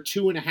entire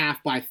 2.5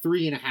 by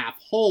 3.5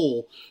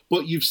 hole,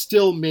 but you've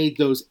still made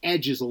those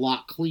edges a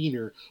lot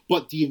cleaner.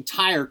 But the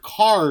entire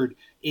card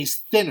is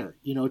thinner.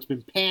 It's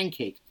been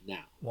pancaked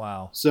now.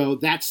 Wow. So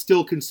that's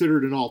still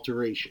considered an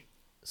alteration.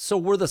 So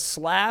were the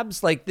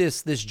slabs like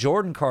this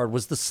Jordan card,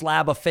 was the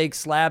slab a fake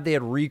slab? They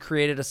had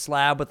recreated a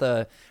slab with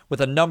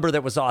a number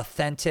that was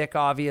authentic,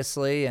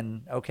 obviously,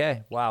 and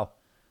okay, wow.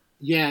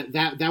 Yeah,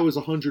 that was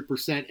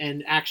 100%.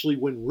 And actually,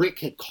 when Rick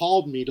had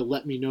called me to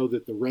let me know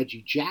that the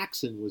Reggie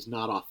Jackson was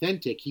not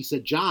authentic, he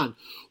said, John,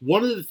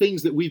 one of the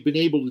things that we've been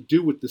able to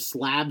do with the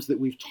slabs that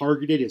we've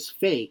targeted as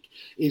fake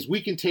is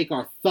we can take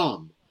our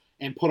thumb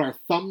and put our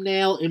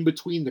thumbnail in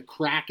between the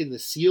crack in the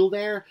seal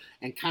there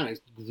and kind of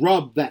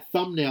rub that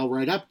thumbnail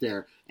right up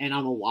there. And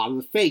on a lot of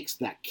the fakes,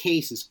 that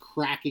case is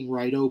cracking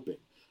right open.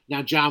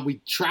 Now, John, we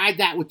tried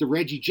that with the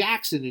Reggie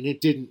Jackson and it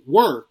didn't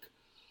work.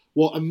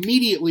 Well,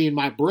 immediately in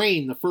my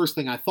brain, the first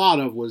thing I thought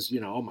of was,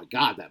 oh my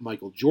God, that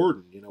Michael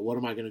Jordan, what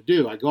am I going to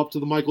do? I go up to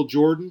the Michael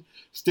Jordan,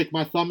 stick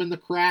my thumb in the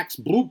cracks,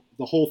 bloop,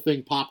 the whole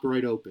thing popped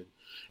right open.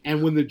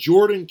 And when the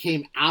Jordan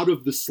came out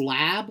of the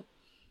slab,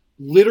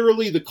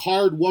 literally, the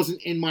card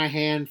wasn't in my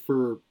hand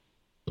for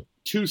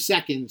 2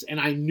 seconds, and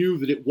I knew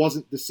that it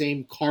wasn't the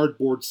same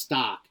cardboard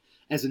stock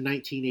as a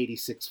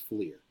 1986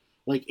 Fleer.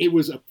 Like, it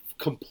was a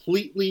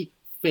completely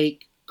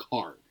fake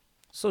card.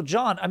 So,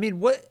 John, I mean,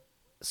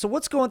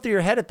 what's going through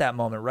your head at that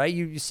moment, right?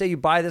 You say you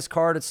buy this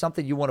card, it's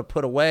something you want to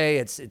put away.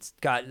 It's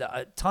got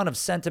a ton of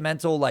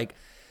sentimental, like,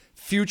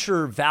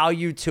 future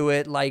value to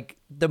it. Like,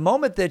 the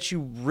moment that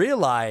you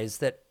realize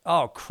that,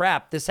 oh,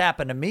 crap, this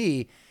happened to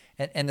me,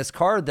 and this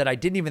card that I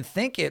didn't even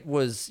think it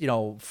was,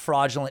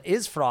 fraudulent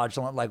is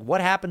fraudulent. Like, what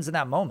happens in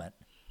that moment?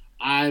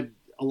 A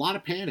lot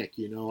of panic,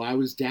 I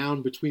was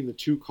down between the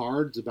two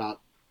cards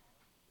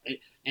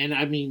and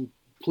I mean,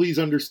 please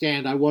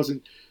understand, I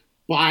wasn't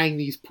buying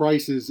these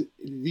prices.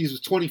 These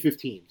was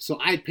 2015. So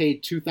I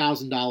paid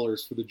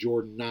 $2,000 for the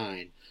Jordan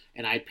 9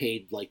 and I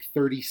paid like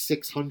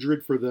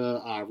 $3,600 for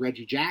the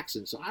Reggie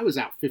Jackson. So I was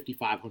out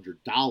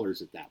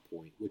 $5,500 at that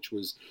point, which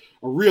was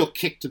a real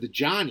kick to the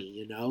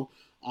Johnny,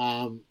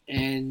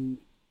 and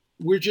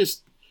we're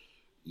just,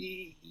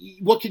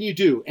 what can you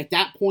do? At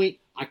that point,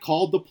 I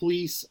called the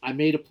police. I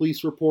made a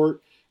police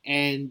report.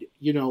 And,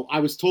 I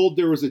was told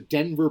there was a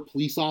Denver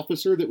police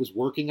officer that was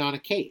working on a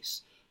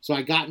case. So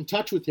I got in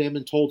touch with him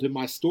and told him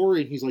my story.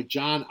 And he's like,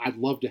 John, I'd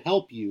love to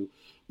help you.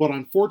 But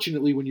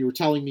unfortunately, when you were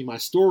telling me my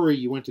story,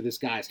 you went to this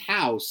guy's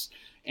house.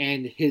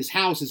 And his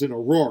house is in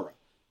Aurora.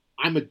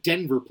 I'm a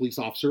Denver police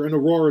officer, and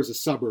Aurora is a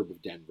suburb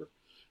of Denver.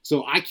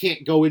 So I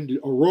can't go into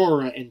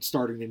Aurora and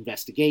start an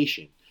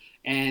investigation.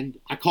 And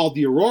I called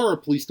the Aurora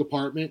Police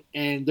Department,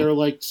 and they're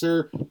like,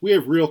 sir, we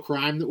have real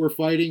crime that we're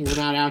fighting. We're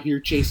not out here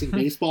chasing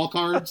baseball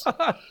cards.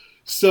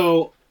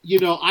 So,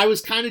 I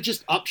was kind of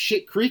just up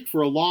shit creek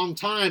for a long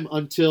time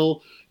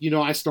until,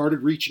 I started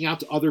reaching out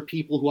to other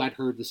people who I'd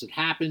heard this had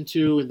happened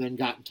to, and then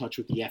got in touch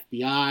with the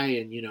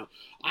FBI. And,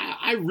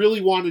 I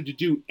really wanted to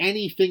do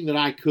anything that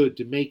I could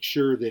to make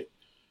sure that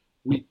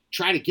we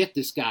try to get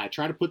this guy,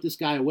 try to put this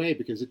guy away,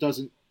 because it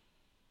doesn't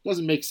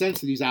make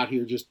sense that he's out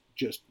here just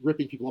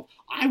ripping people off.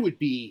 I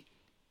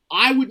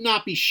would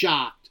not be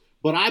shocked,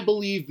 but I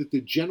believe that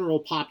the general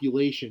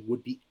population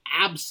would be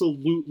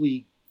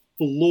absolutely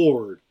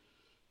floored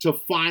to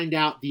find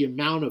out the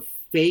amount of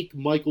fake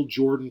Michael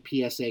Jordan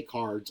PSA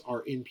cards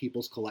are in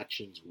people's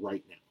collections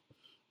right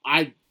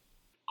now.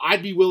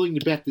 I'd be willing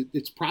to bet that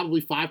it's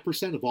probably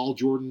 5% of all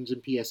Jordans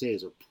and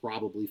PSAs are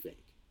probably fake.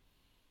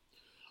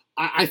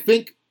 I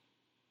think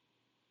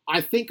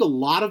a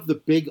lot of the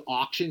big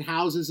auction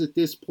houses at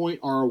this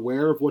point are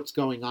aware of what's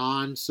going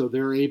on, so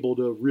they're able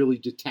to really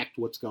detect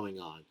what's going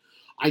on.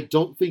 I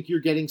don't think you're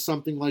getting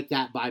something like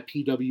that by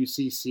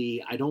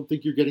PWCC. I don't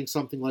think you're getting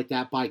something like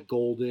that by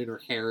Golden or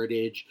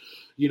Heritage.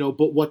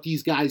 But what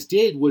these guys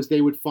did was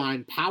they would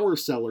find power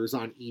sellers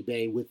on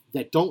eBay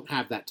that don't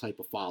have that type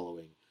of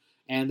following.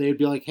 And they'd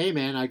be like, hey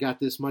man, I got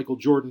this Michael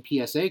Jordan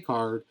PSA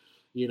card.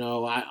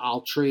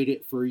 I'll trade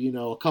it for,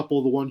 a couple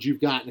of the ones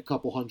you've got and a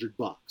couple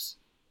 $100.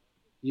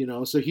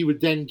 So he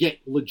would then get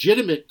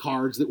legitimate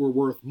cards that were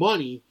worth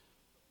money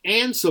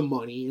and some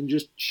money and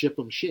just ship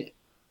them shit.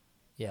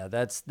 Yeah,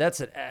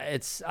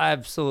 it's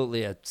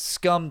absolutely a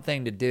scum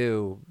thing to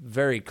do,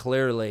 very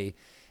clearly.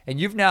 And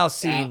you've now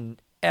seen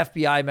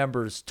FBI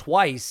members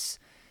twice,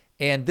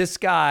 and this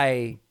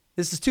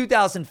is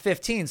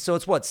 2015, so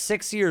it's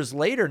 6 years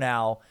later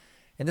now,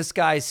 and this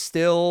guy's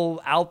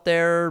still out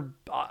there,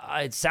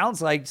 it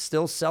sounds like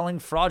still selling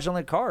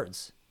fraudulent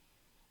cards.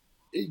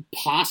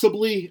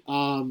 Possibly.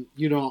 I'm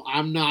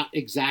not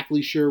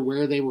exactly sure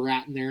where they were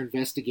at in their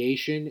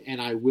investigation,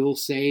 and I will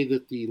say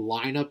that the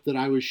lineup that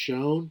I was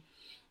shown,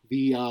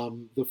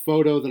 the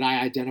photo that I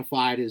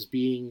identified as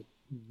being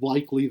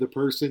likely the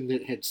person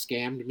that had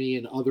scammed me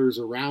and others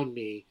around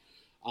me,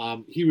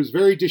 he was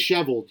very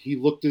disheveled. He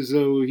looked as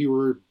though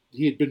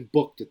he had been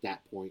booked at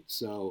that point.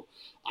 So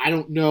I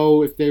don't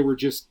know if they were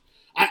just,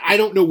 I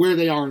don't know where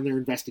they are in their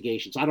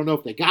investigations. I don't know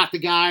if they got the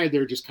guy, or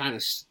they're just kind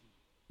of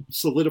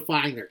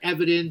solidifying their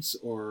evidence,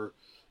 or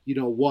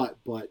what.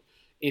 But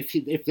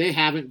if they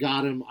haven't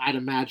got him, I'd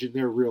imagine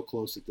they're real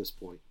close at this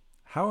point.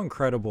 How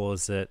incredible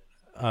is it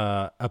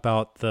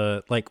about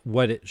the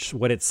what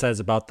it says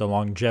about the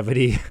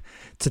longevity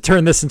to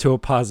turn this into a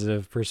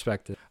positive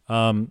perspective,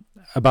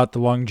 about the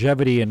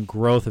longevity and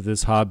growth of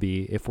this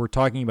hobby, if we're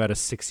talking about a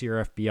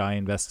 6-year FBI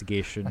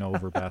investigation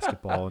over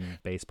basketball and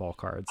baseball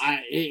cards?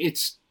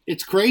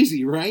 It's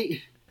crazy,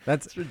 right?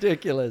 That's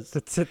ridiculous.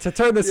 To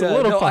turn this a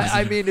little positive.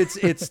 I mean,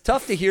 it's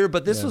tough to hear,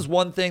 but this was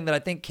one thing that I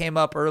think came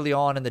up early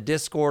on in the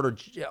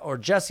Discord, or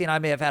Jesse and I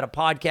may have had a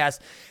podcast.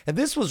 And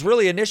this was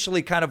really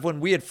initially kind of when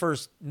we had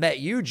first met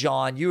you,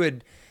 John.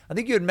 I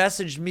think you had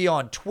messaged me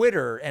on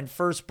Twitter and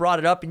first brought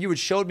it up, and you had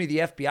showed me the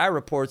FBI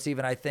reports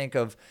even, I think,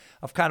 of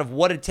kind of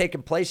what had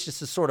taken place, just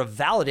to sort of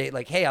validate,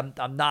 like, hey,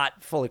 I'm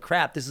not full of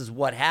crap. This is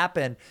what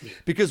happened.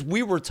 Because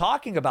we were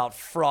talking about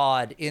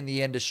fraud in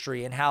the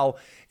industry and how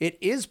it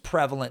is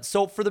prevalent.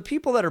 So for the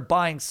people that are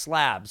buying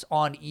slabs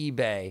on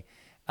eBay,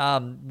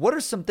 what are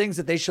some things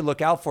that they should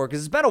look out for? Because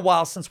it's been a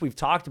while since we've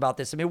talked about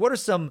this. I mean, what are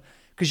some,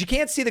 because you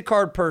can't see the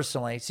card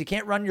personally, so you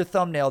can't run your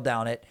thumbnail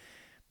down it.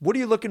 What are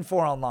you looking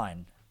for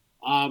online?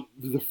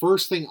 The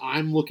first thing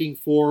I'm looking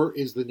for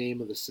is the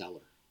name of the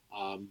seller.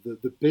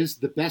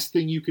 The best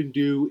thing you can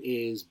do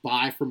is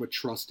buy from a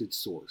trusted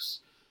source.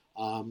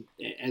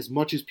 As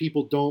much as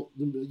people don't,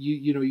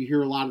 you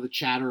hear a lot of the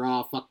chatter,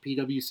 fuck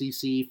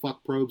PWCC,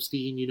 fuck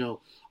Probstein,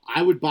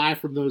 I would buy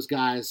from those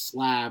guys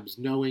slabs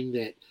knowing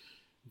that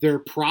they're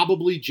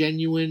probably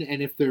genuine,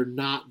 and if they're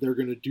not, they're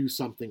going to do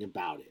something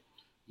about it.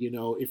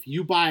 If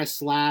you buy a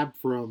slab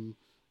from,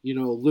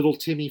 Little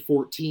Timmy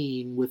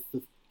 14 with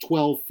the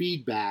 12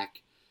 feedback,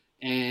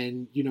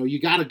 and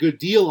you got a good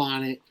deal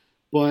on it,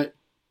 but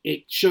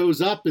it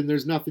shows up and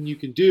there's nothing you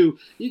can do,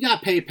 you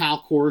got PayPal,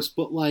 of course,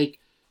 but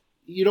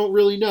you don't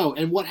really know.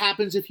 And what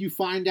happens if you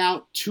find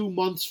out 2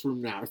 months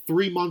from now, or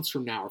 3 months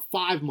from now, or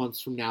 5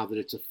 months from now that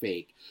it's a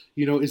fake?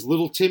 Is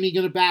Little Timmy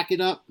going to back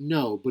it up?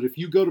 No. But if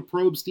you go to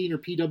Probstein or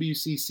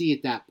PWCC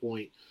at that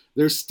point,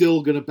 they're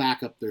still going to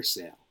back up their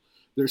sale.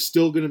 They're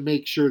still going to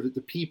make sure that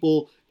the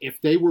people,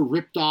 if they were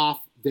ripped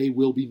off, they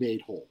will be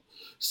made whole.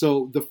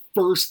 So the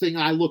first thing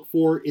I look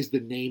for is the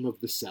name of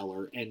the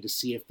seller and to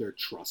see if they're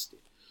trusted.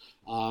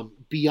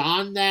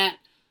 Beyond that,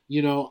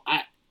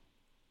 I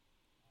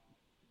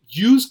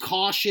use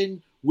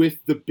caution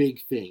with the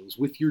big things,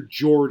 with your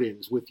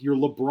Jordans, with your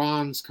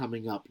LeBrons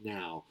coming up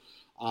now.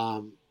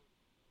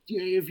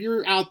 If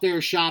you're out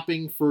there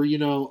shopping for,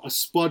 a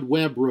Spud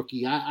Webb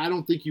rookie, I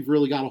don't think you've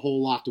really got a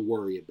whole lot to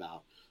worry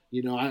about.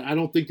 I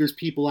don't think there's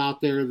people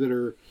out there that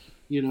are,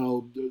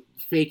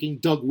 faking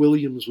Doug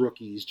Williams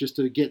rookies just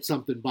to get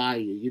something by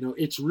you.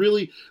 It's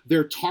really,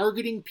 they're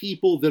targeting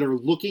people that are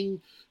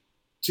looking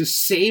to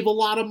save a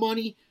lot of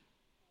money,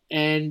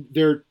 and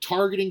they're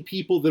targeting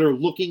people that are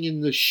looking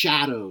in the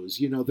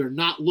shadows. They're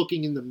not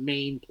looking in the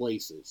main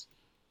places.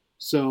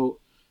 So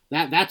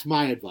that's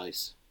my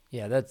advice.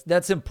 Yeah,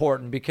 that's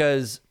important,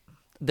 because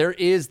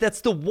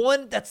that's the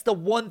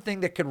one thing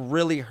that could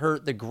really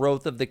hurt the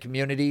growth of the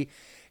community,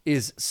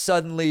 is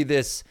suddenly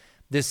this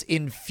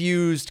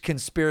infused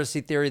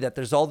conspiracy theory that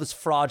there's all this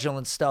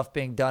fraudulent stuff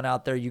being done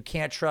out there. You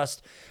can't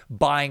trust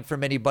buying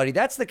from anybody.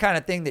 That's the kind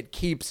of thing that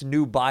keeps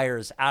new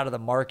buyers out of the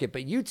market.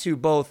 But you two,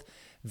 both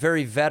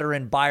very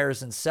veteran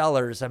buyers and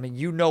sellers, I mean,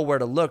 you know where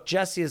to look.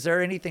 Jesse, is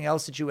there anything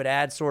else that you would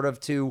add sort of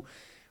to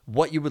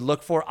what you would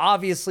look for?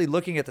 Obviously,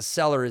 looking at the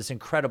seller is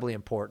incredibly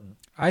important.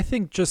 I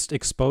think just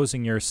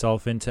exposing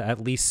yourself into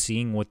at least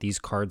seeing what these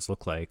cards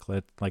look like.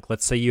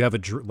 Let's say you have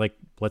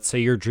let's say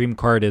your dream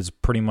card is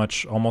pretty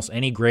much almost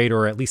any grade,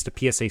 or at least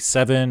a PSA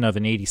 7 of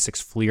an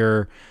 86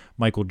 Fleer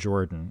Michael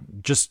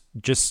Jordan. Just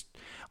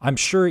I'm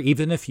sure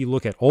even if you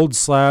look at old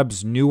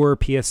slabs, newer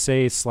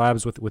PSA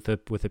slabs with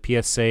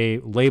a PSA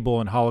label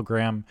and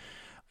hologram,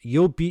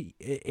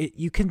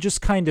 you can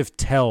just kind of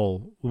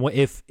tell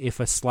if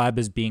a slab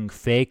is being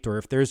faked or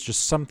if there's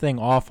just something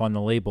off on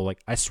the label. Like,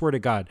 I swear to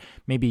God,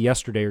 maybe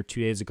yesterday or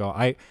 2 days ago,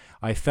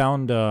 I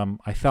found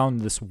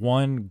this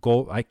one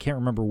gold. I can't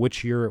remember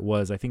which year it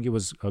was. I think it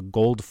was a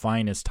gold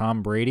finest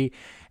Tom Brady,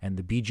 and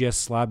the BGS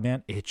slab,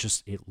 man, it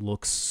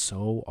looks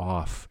so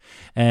off.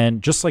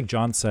 And just like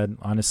John said,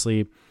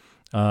 honestly,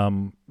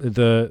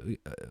 the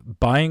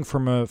buying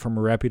from a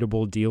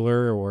reputable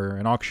dealer or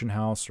an auction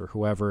house or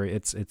whoever,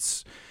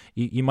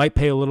 you might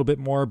pay a little bit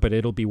more, but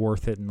it'll be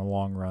worth it in the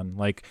long run.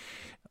 Like,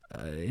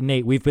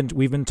 Nate, we've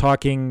been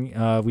talking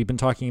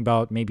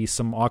about maybe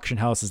some auction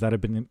houses that have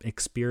been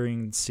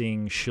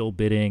experiencing shill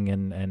bidding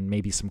and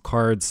maybe some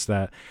cards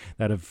that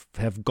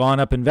have gone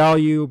up in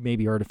value,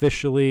 maybe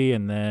artificially,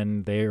 and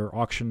then they're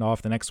auctioned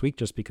off the next week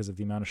just because of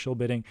the amount of shill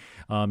bidding.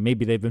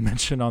 Maybe they've been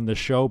mentioned on the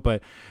show,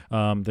 but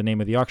the name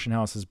of the auction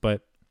houses.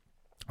 But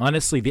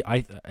honestly,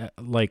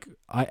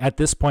 at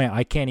this point,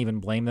 I can't even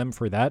blame them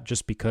for that,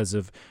 just because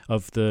of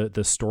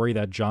the story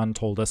that John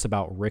told us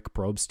about Rick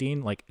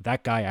Probstein. Like,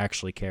 that guy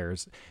actually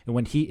cares,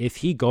 and if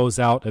he goes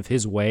out of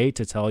his way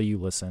to tell you,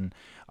 listen,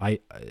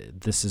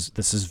 this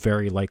is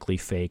very likely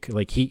fake.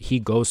 Like, he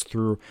goes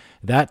through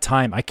that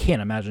time. I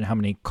can't imagine how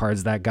many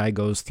cards that guy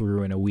goes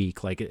through in a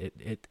week. Like,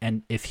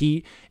 and if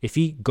he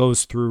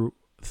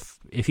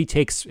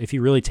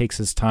really takes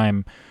his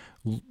time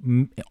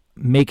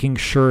making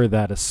sure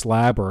that a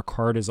slab or a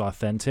card is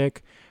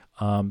authentic,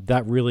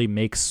 that really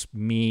makes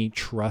me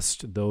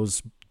trust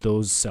those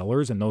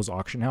sellers and those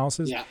auction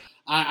houses. Yeah,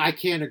 I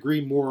can't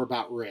agree more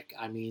about Rick.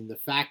 I mean, the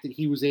fact that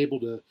he was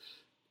able to,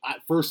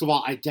 first of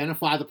all,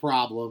 identify the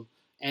problem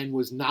and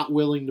was not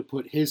willing to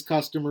put his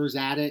customers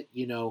at it.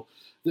 You know,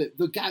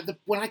 the guy,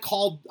 when I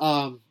called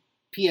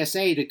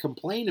PSA to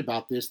complain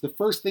about this, the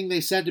first thing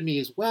they said to me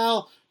is,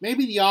 well,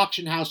 maybe the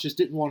auction house just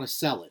didn't want to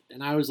sell it.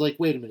 And I was like,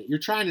 wait a minute, you're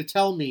trying to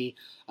tell me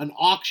an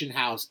auction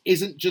house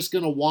isn't just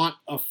going to want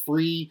a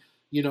free,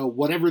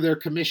 whatever their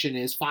commission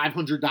is,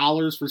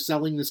 $500 for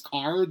selling this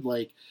card?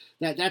 Like,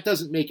 that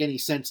doesn't make any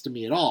sense to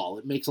me at all.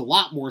 It makes a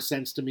lot more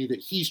sense to me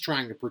that he's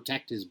trying to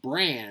protect his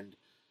brand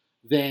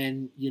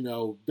than,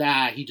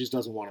 he just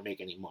doesn't want to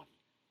make any money.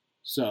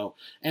 So,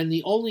 and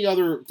the only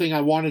other thing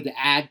I wanted to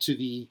add to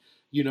the,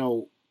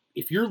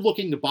 if you're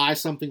looking to buy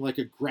something like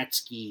a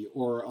Gretzky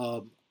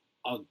or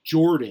a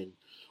Jordan,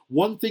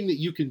 one thing that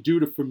you can do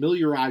to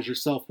familiarize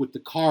yourself with the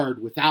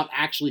card without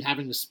actually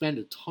having to spend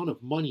a ton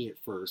of money at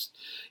first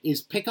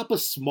is pick up a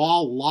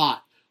small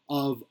lot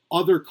of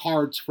other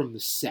cards from the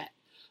set,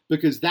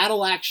 because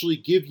that'll actually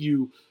give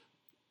you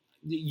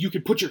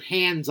can put your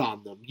hands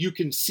on them. You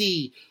can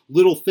see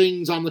little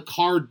things on the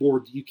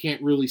cardboard that you can't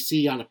really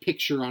see on a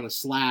picture on a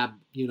slab,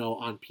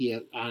 on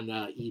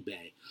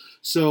eBay.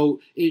 So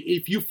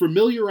if you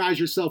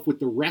familiarize yourself with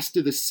the rest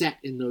of the set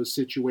in those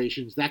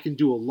situations, that can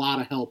do a lot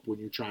of help when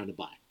you're trying to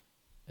buy.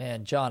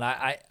 Man, John,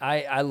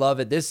 I love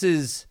it.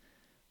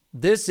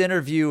 This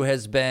interview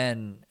has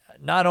been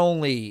not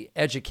only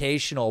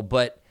educational,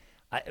 but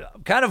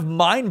kind of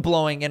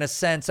mind-blowing in a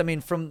sense. I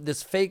mean, from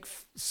this fake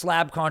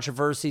slab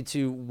controversy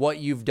to what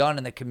you've done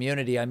in the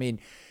community. I mean,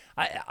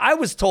 I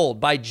was told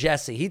by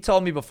Jesse, he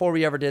told me before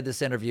we ever did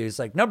this interview, he's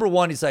like, number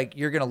one, he's like,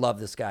 you're going to love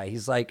this guy.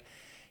 He's like,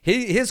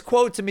 his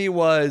quote to me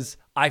was,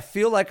 I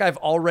feel like I've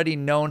already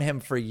known him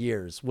for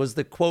years, was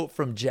the quote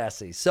from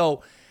Jesse.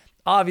 So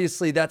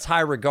obviously that's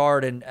high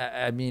regard. And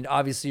I mean,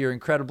 obviously you're an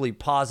incredibly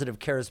positive,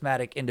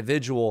 charismatic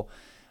individual.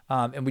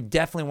 And we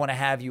definitely want to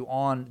have you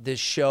on this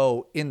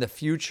show in the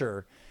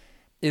future.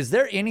 Is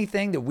there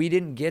anything that we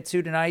didn't get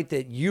to tonight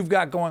that you've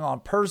got going on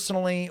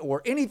personally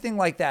or anything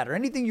like that, or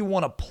anything you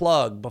want to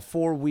plug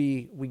before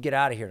we get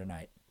out of here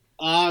tonight?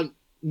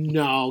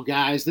 No,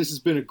 guys, this has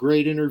been a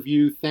great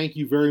interview. Thank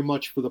you very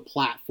much for the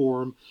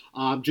platform.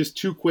 Just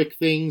two quick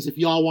things. If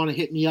y'all want to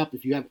hit me up,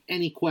 if you have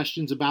any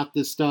questions about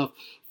this stuff,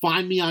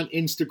 find me on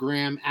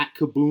Instagram at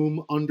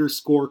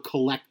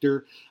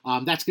kaboom_collector.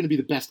 That's going to be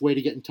the best way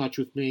to get in touch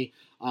with me.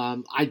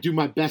 I do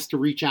my best to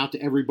reach out to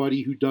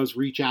everybody who does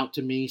reach out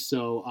to me,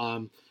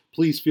 so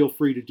please feel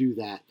free to do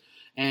that.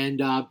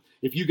 And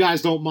if you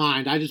guys don't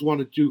mind, I just want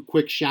to do a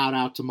quick shout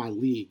out to my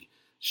league.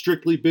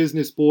 Strictly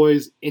Business,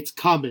 boys, it's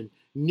coming.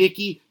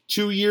 Nikki,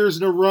 2 years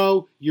in a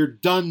row, you're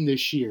done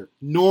this year.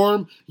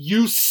 Norm,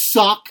 you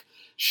suck.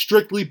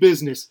 Strictly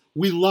Business.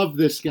 We love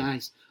this,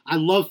 guys. I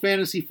love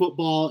fantasy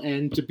football,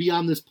 and to be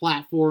on this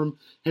platform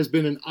has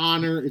been an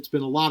honor. It's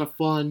been a lot of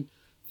fun.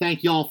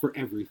 Thank y'all for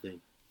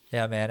everything.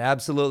 Yeah, man,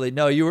 absolutely.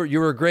 No, you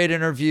were a great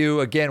interview.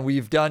 Again,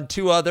 we've done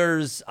two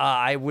others.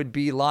 I would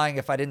be lying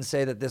if I didn't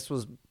say that this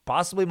was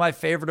possibly my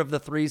favorite of the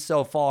three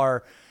so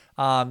far.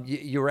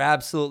 You were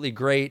absolutely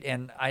great.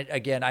 And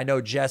I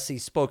know Jesse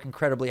spoke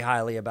incredibly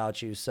highly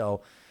about you.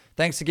 So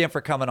thanks again for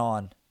coming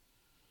on.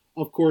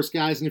 Of course,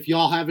 guys. And if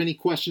y'all have any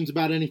questions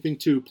about anything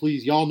too,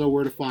 please, y'all know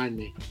where to find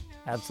me.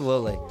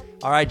 Absolutely.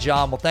 All right,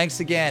 John. Well, thanks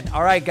again.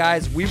 All right,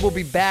 guys, we will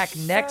be back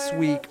next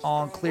week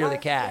on Clear the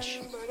Cash.